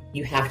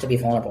 you have to be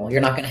vulnerable.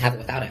 You're not going to have it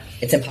without it.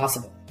 It's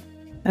impossible.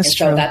 That's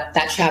true. So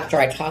that chapter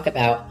I talk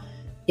about,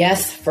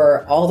 yes,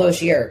 for all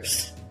those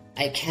years,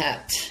 I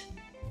kept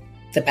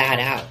the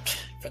bad out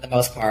for the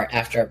most part.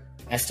 After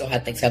I still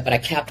had things up, but I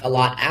kept a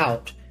lot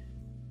out.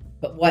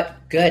 But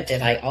what good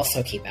did I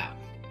also keep out?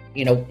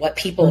 You know, what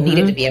people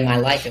needed to be in my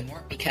life and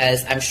weren't,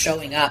 because I'm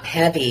showing up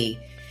heavy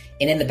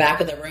and in the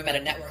back of the room at a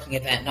networking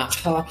event, not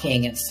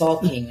talking and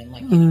sulking and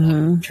like, you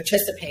know, not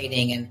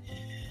participating, and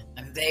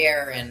I'm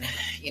there and,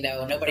 you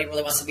know, nobody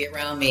really wants to be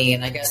around me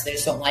and I guess they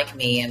just don't like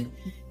me. And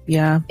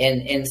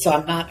and so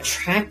I'm not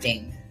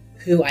attracting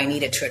who I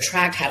needed to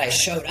attract had I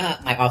showed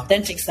up my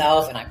authentic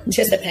self and I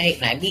participate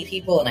and I meet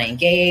people and I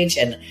engage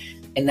and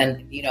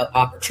then, you know,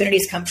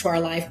 opportunities come to our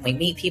life and we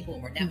meet people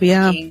and we're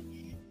networking.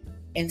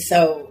 And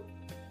so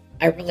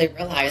I really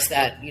realized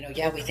that, you know,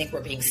 we think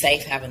we're being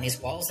safe having these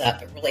walls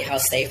up, but really how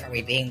safe are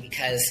we being?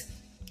 Because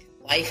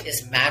life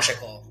is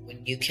magical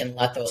when you can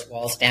let those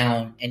walls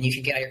down and you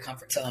can get out of your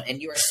comfort zone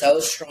and you are so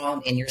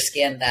strong in your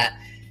skin that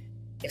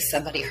if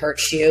somebody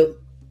hurts you,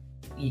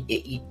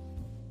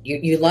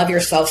 you love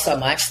yourself so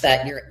much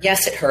that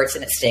yes, it hurts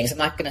and it stings. I'm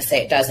not going to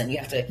say it doesn't. You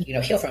have to, you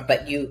know, heal from it,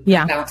 but you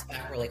bounce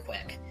back really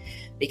quick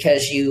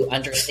because you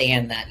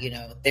understand that, you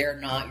know, they're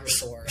not your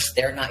source.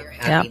 They're not your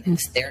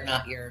happiness. They're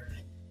not your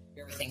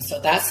everything. So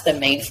that's the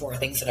main 4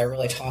 things that I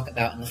really talk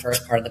about in the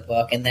first part of the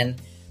book. And then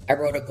I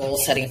wrote a goal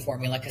setting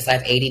formula because I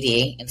have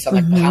ADD. And so I'm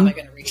like, well, how am I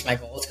going to reach my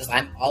goals? Because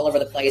I'm all over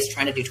the place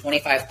trying to do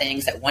 25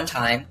 things at one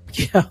time.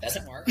 It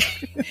doesn't work.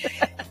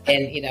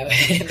 And, you know,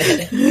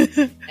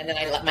 and then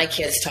I let my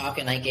kids talk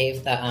and I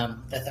gave the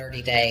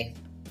 30-day.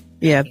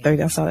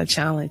 I saw the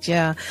challenge.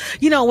 Yeah.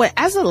 You know,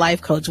 as a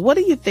life coach, what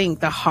do you think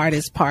the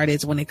hardest part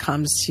is when it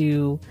comes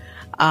to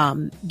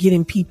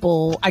getting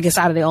people, I guess,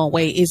 out of their own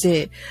way? Is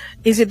it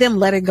them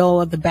letting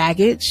go of the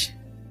baggage?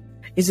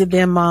 Is it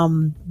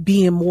them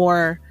being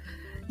more,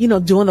 you know,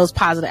 doing those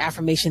positive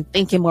affirmation,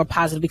 thinking more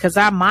positive? Because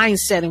our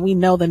mindset, and we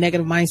know the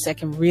negative mindset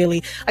can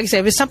really, like I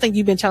said, if it's something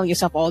you've been telling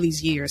yourself all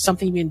these years,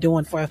 something you've been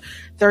doing for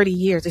 30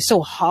 years, it's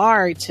so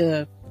hard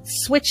to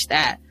switch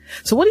that.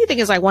 So what do you think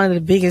is like one of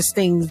the biggest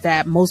things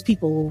that most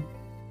people,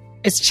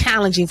 it's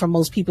challenging for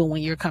most people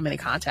when you're coming in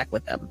contact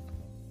with them?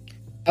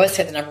 I would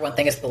say the number 1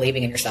 thing is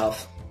believing in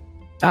yourself.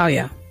 Oh,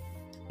 yeah.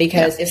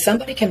 Because if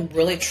somebody can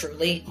really,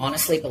 truly,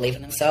 honestly believe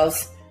in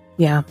themselves,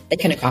 they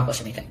can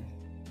accomplish anything.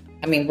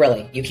 I mean,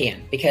 really, you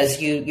can,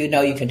 because you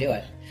know you can do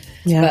it.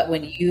 But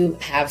when you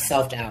have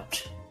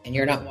self-doubt and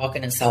you're not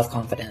walking in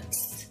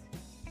self-confidence,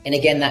 and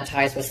again, that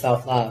ties with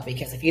self-love,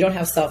 because if you don't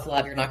have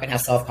self-love, you're not going to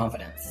have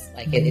self-confidence.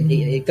 Like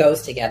it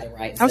goes together,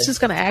 right? I was just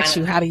going to ask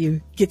you, how do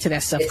you get to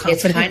that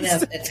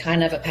self-confidence? It's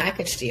kind of a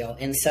package deal.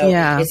 And so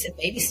it's a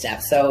baby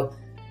step. So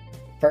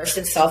first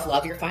in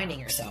self-love, you're finding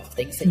yourself,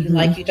 things that you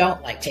like, you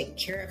don't like, taking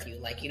care of you.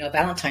 Like, you know,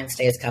 Valentine's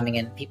Day is coming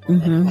in. People are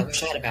like, oh, I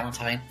wish I had a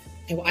Valentine.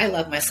 Okay, well, I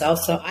love myself,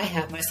 so I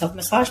have myself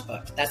massage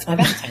booked. That's my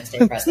Valentine's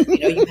Day present. You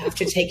know, you have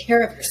to take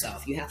care of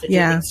yourself. You have to do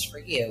things for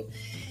you.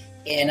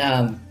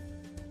 And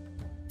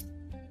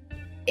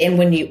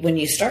when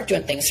you start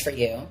doing things for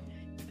you,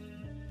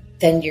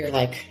 then you're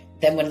like,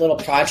 then when little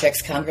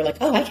projects come, you're like,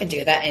 oh, I can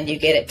do that. And you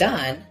get it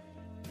done.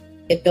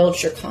 It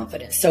builds your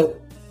confidence. So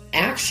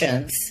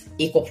actions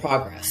equal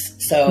progress.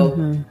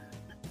 So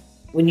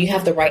when you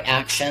have the right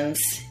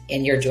actions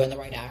and you're doing the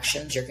right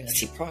actions, you're going to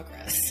see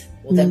progress.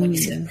 Well, then when you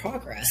see that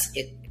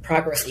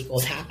progress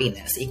equals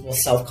happiness,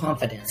 equals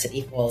self-confidence. It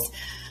equals,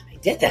 I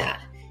did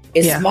that.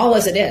 As small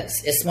as it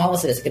is,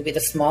 it could be the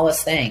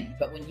smallest thing.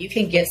 But when you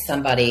can get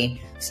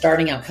somebody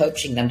starting out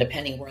coaching them,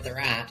 depending where they're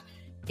at,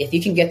 if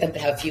you can get them to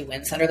have a few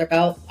wins under their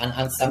belt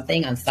on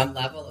something, on some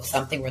level of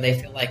something where they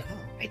feel like,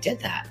 oh, I did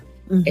that.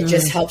 It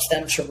just helps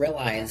them to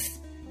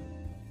realize,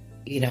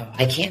 you know,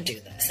 I can do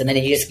this. And then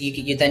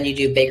you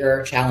do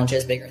bigger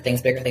challenges, bigger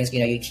things, you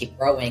know, you keep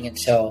growing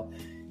until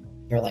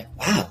you're like,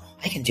 wow,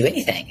 I can do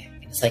anything.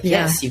 It's like,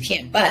 yes, you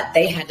can, but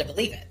they had to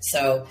believe it.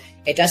 So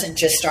it doesn't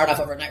just start off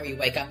overnight where you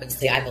wake up and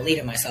say, I believe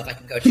in myself, I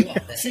can go do all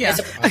this. It's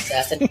a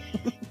process.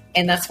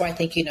 And that's why I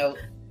think,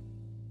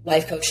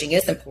 life coaching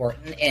is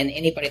important. And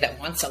anybody that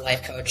wants a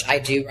life coach, I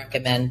do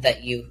recommend that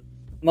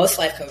most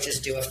life coaches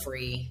do a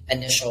free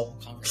initial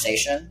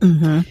conversation.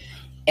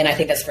 And I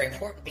think that's very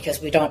important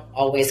because we don't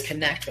always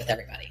connect with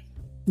everybody.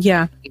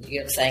 Yeah. You know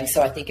what I'm saying?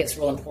 So I think it's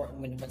real important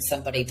when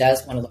somebody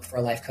does want to look for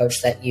a life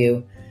coach that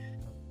you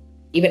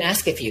even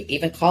ask a few,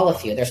 even call a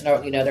few. There's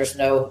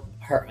no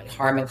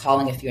harm in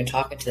calling a few and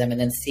talking to them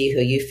and then see who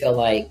you feel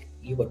like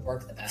you would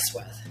work the best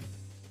with.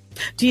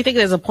 Do you think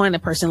there's a point in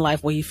a person's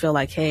life where you feel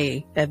like,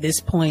 hey, at this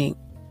point,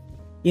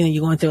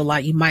 you're going through a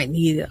lot, you might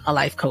need a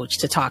life coach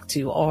to talk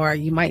to, or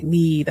you might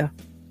need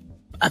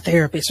a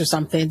therapist or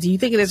something? Do you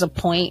think there's a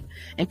point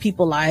in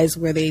people's lives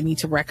where they need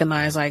to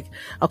recognize like,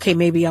 okay,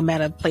 maybe I'm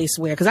at a place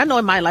where, because I know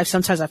in my life,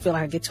 sometimes I feel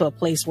like I get to a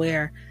place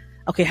where,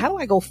 okay, how do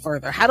I go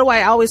further? How do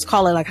I always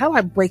call it like, how do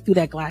I break through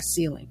that glass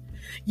ceiling?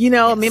 Me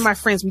and my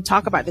friends, we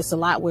talk about this a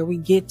lot where we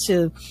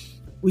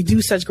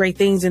do such great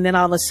things and then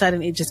all of a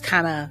sudden it just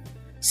kind of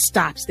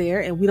stops there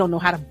and we don't know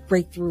how to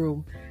break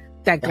through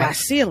that glass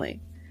ceiling.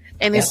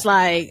 And it's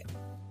like,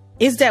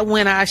 is that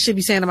when I should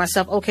be saying to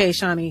myself, okay,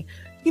 Shani,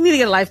 you need to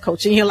get a life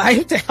coach in your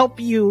life to help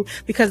you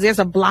because there's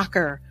a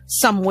blocker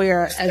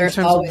somewhere in terms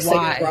of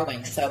why.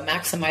 Growing. So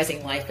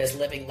maximizing life is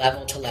living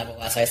level to level,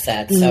 as I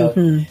said. So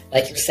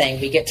like you're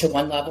saying, we get to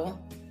one level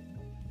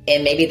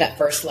and maybe that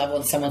first level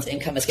and someone's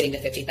income is getting to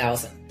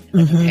 50,000.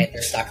 Okay,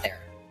 they're stuck there.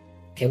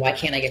 Okay, why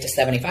can't I get to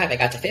 75? I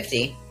got to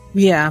 50.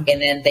 Yeah.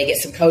 And then they get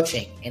some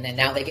coaching and then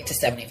now they get to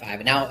 75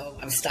 and now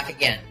I'm stuck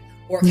again.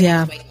 Or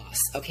weight loss.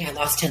 Okay, I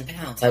lost 10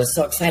 pounds. I was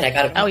so excited. I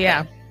got it. Oh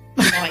yeah.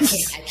 No, I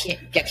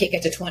can't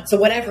get to 20. So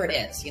whatever it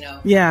is,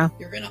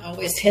 you're going to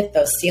always hit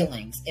those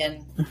ceilings.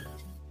 And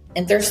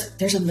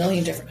there's a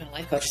million different kind of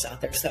life coaches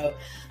out there. So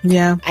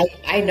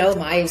I know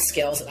my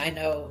skills and I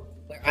know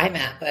where I'm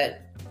at,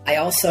 but I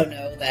also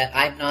know that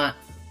I'm not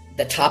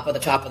the top of the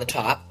top of the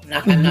top. I'm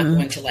not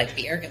going to like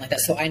be arrogant like that.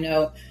 So I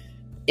know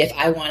if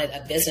I wanted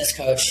a business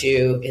coach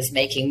who is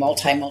making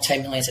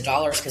multi-millions of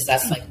dollars, because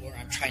that's like where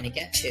I'm trying to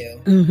get to.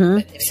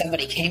 But if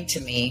somebody came to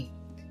me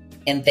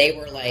and they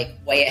were like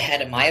way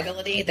ahead of my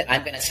ability, then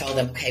I'm going to tell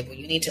them, okay, well,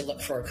 you need to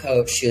look for a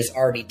coach who's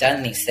already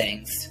done these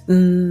things.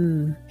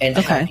 And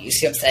you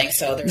see what I'm saying?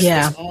 So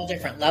there's all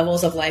different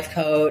levels of life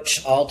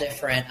coach, all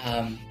different.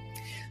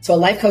 So a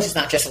life coach is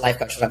not just a life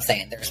coach, what I'm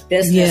saying. There's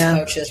business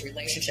coaches,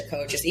 relationship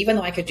coaches, even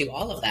though I could do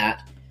all of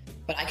that,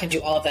 but I can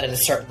do all of that at a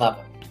certain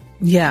level.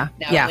 Now,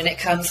 when it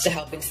comes to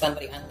helping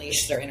somebody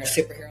unleash their inner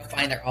superhero,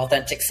 find their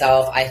authentic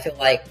self, I feel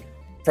like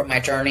from my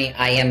journey,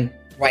 I am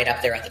right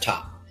up there at the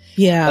top.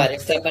 But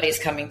if somebody's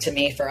coming to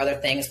me for other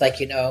things, like,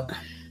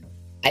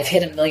 I've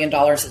hit $1 million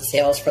in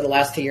sales for the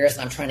last few years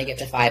and I'm trying to get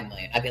to 5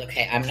 million. I'd be like,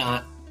 okay, I'm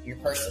not your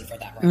person for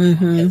that right now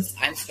because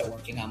I'm still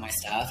working on my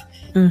stuff.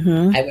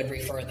 I would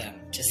refer them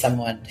to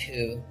someone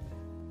who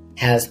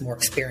has more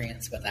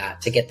experience with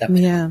that to get them.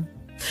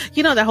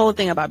 The whole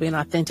thing about being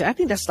authentic, I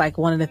think that's like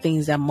one of the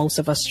things that most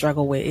of us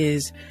struggle with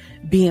is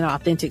being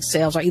authentic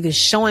selves, or either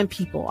showing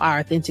people our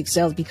authentic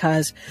selves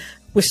because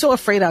we're so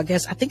afraid of, I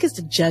guess, I think it's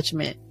the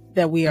judgment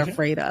that we are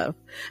afraid of.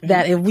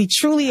 That if we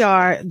truly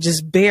are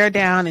just bear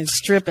down and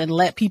strip and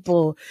let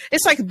people,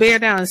 it's like bear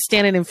down and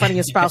standing in front of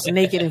your spouse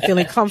naked and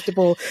feeling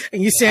comfortable.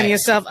 And you're saying to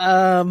yourself,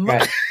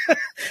 I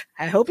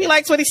hope he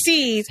likes what he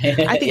sees.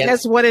 I think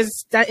that's what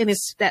is that. And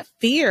it's that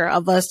fear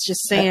of us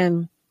just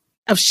saying,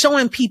 of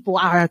showing people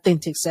our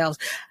authentic selves.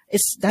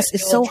 It's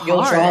so hard.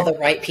 You'll draw the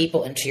right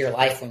people into your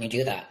life when you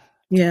do that.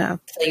 So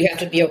you have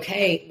to be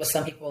okay with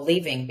some people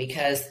leaving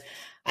because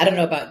I don't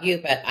know about you,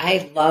 but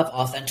I love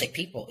authentic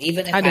people.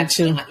 Even if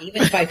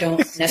I don't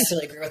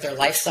necessarily agree with their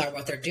lifestyle or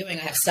what they're doing,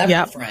 I have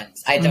several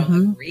friends. I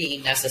don't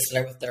agree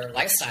necessarily with their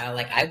lifestyle.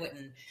 Like I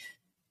wouldn't,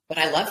 but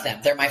I love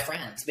them. They're my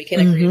friends. We can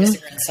agree to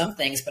disagree on some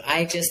things, but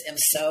I just am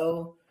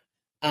so,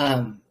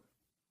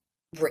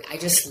 I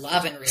just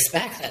love and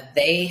respect that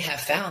they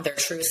have found their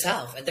true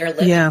self and they're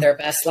living their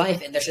best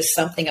life. And there's just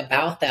something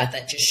about that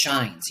just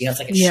shines. It's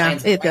like it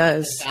shines. It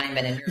does. Like a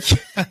diamond in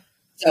your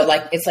So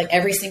like, it's like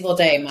every single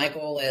day, my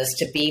goal is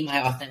to be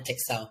my authentic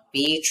self,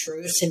 be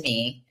true to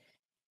me,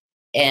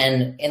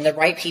 and the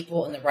right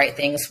people and the right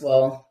things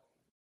will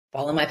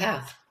fall in my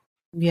path.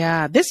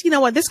 This,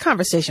 this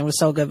conversation was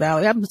so good,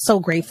 Valerie. I'm so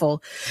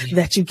grateful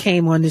that you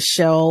came on the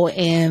show,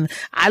 and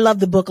I love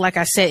the book. Like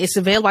I said, it's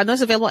available. I know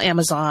it's available on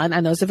Amazon. I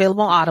know it's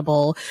available on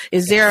Audible.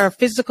 Is there a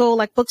physical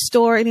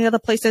bookstore, any other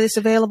place that it's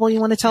avaable you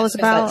want to tell us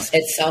about?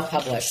 It's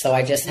self-published, so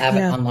I just have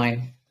it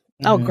online.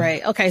 Oh,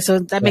 great. Okay. So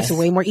that makes it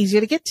way more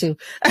easier to get to.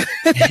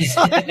 That's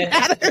all that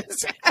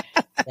matters.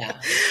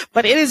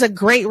 But it is a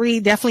great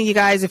read. Definitely, you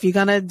guys, if you're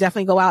going to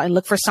definitely go out and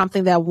look for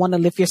something that want to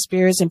lift your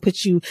spirits and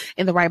put you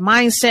in the right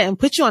mindset and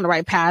put you on the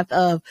right path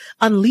of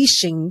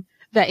unleashing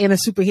that inner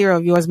superhero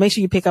of yours, make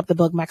sure you pick up the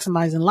book,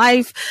 Maximizing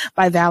Life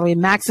by Valerie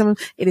and Maksym.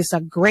 It is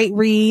a great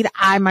read.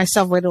 I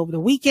myself read it over the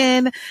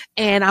weekend,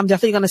 and I'm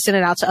definitely going to send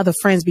it out to other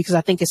friends because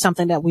I think it's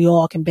something that we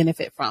all can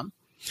benefit from.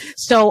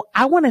 So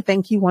I want to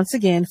thank you once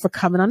again for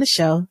coming on the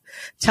show,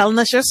 telling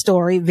us your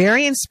story.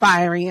 Very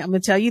inspiring. I'm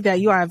going to tell you that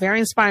you are a very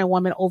inspiring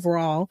woman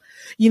overall.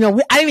 You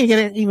know, I didn't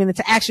get even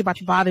to ask you about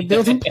the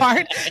bodybuilding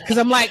part because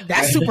I'm like,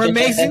 that's super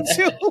amazing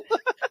too.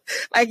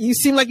 Like, you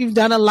seem like you've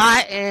done a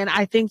lot, and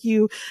I think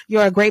you're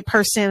a great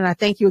person. And I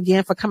thank you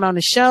again for coming on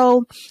the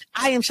show.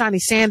 I am Shani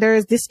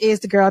Sanders. This is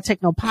the Girl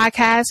Take No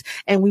Podcast,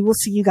 and we will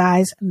see you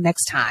guys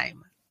next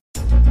time.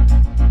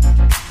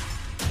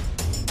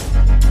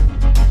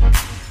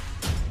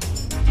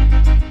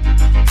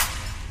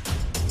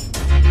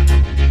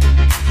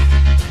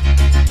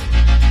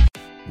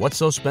 What's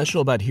so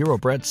special about Hero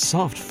Bread's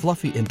soft,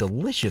 fluffy, and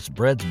delicious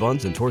breads,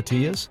 buns, and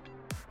tortillas?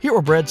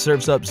 Hero Bread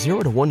serves up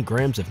 0 to 1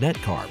 grams of net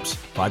carbs,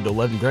 5 to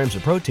 11 grams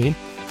of protein,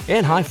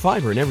 and high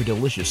fiber in every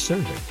delicious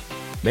serving.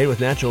 Made with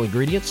natural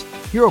ingredients,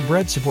 Hero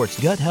Bread supports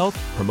gut health,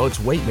 promotes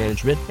weight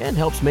management, and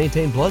helps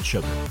maintain blood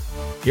sugar.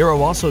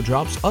 Hero also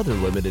drops other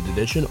limited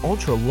edition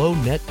ultra-low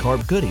net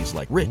carb goodies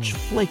like rich,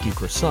 flaky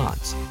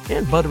croissants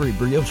and buttery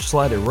brioche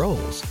slider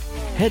rolls.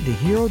 Head to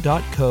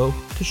hero.co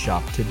to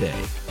shop today.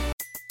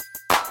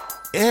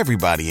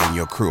 Everybody in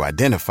your crew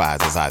identifies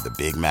as either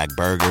Big Mac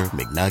Burger,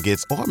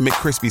 McNuggets, or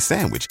McCrispy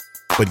Sandwich.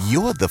 But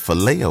you're the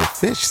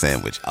Filet-O-Fish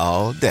Sandwich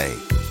all day.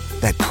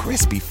 That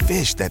crispy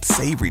fish, that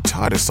savory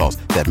tartar sauce,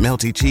 that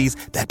melty cheese,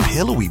 that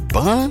pillowy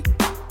bun.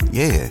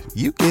 Yeah,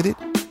 you get it.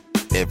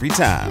 Every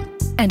time.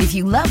 And if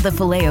you love the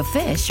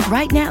Filet-O-Fish,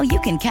 right now you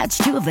can catch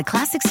 2 of the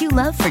classics you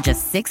love for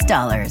just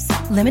 $6.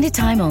 Limited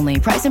time only.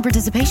 Price and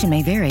participation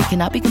may vary.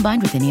 Cannot be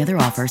combined with any other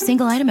offer.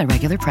 Single item at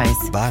regular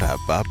price.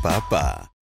 Ba-da-ba-ba-ba.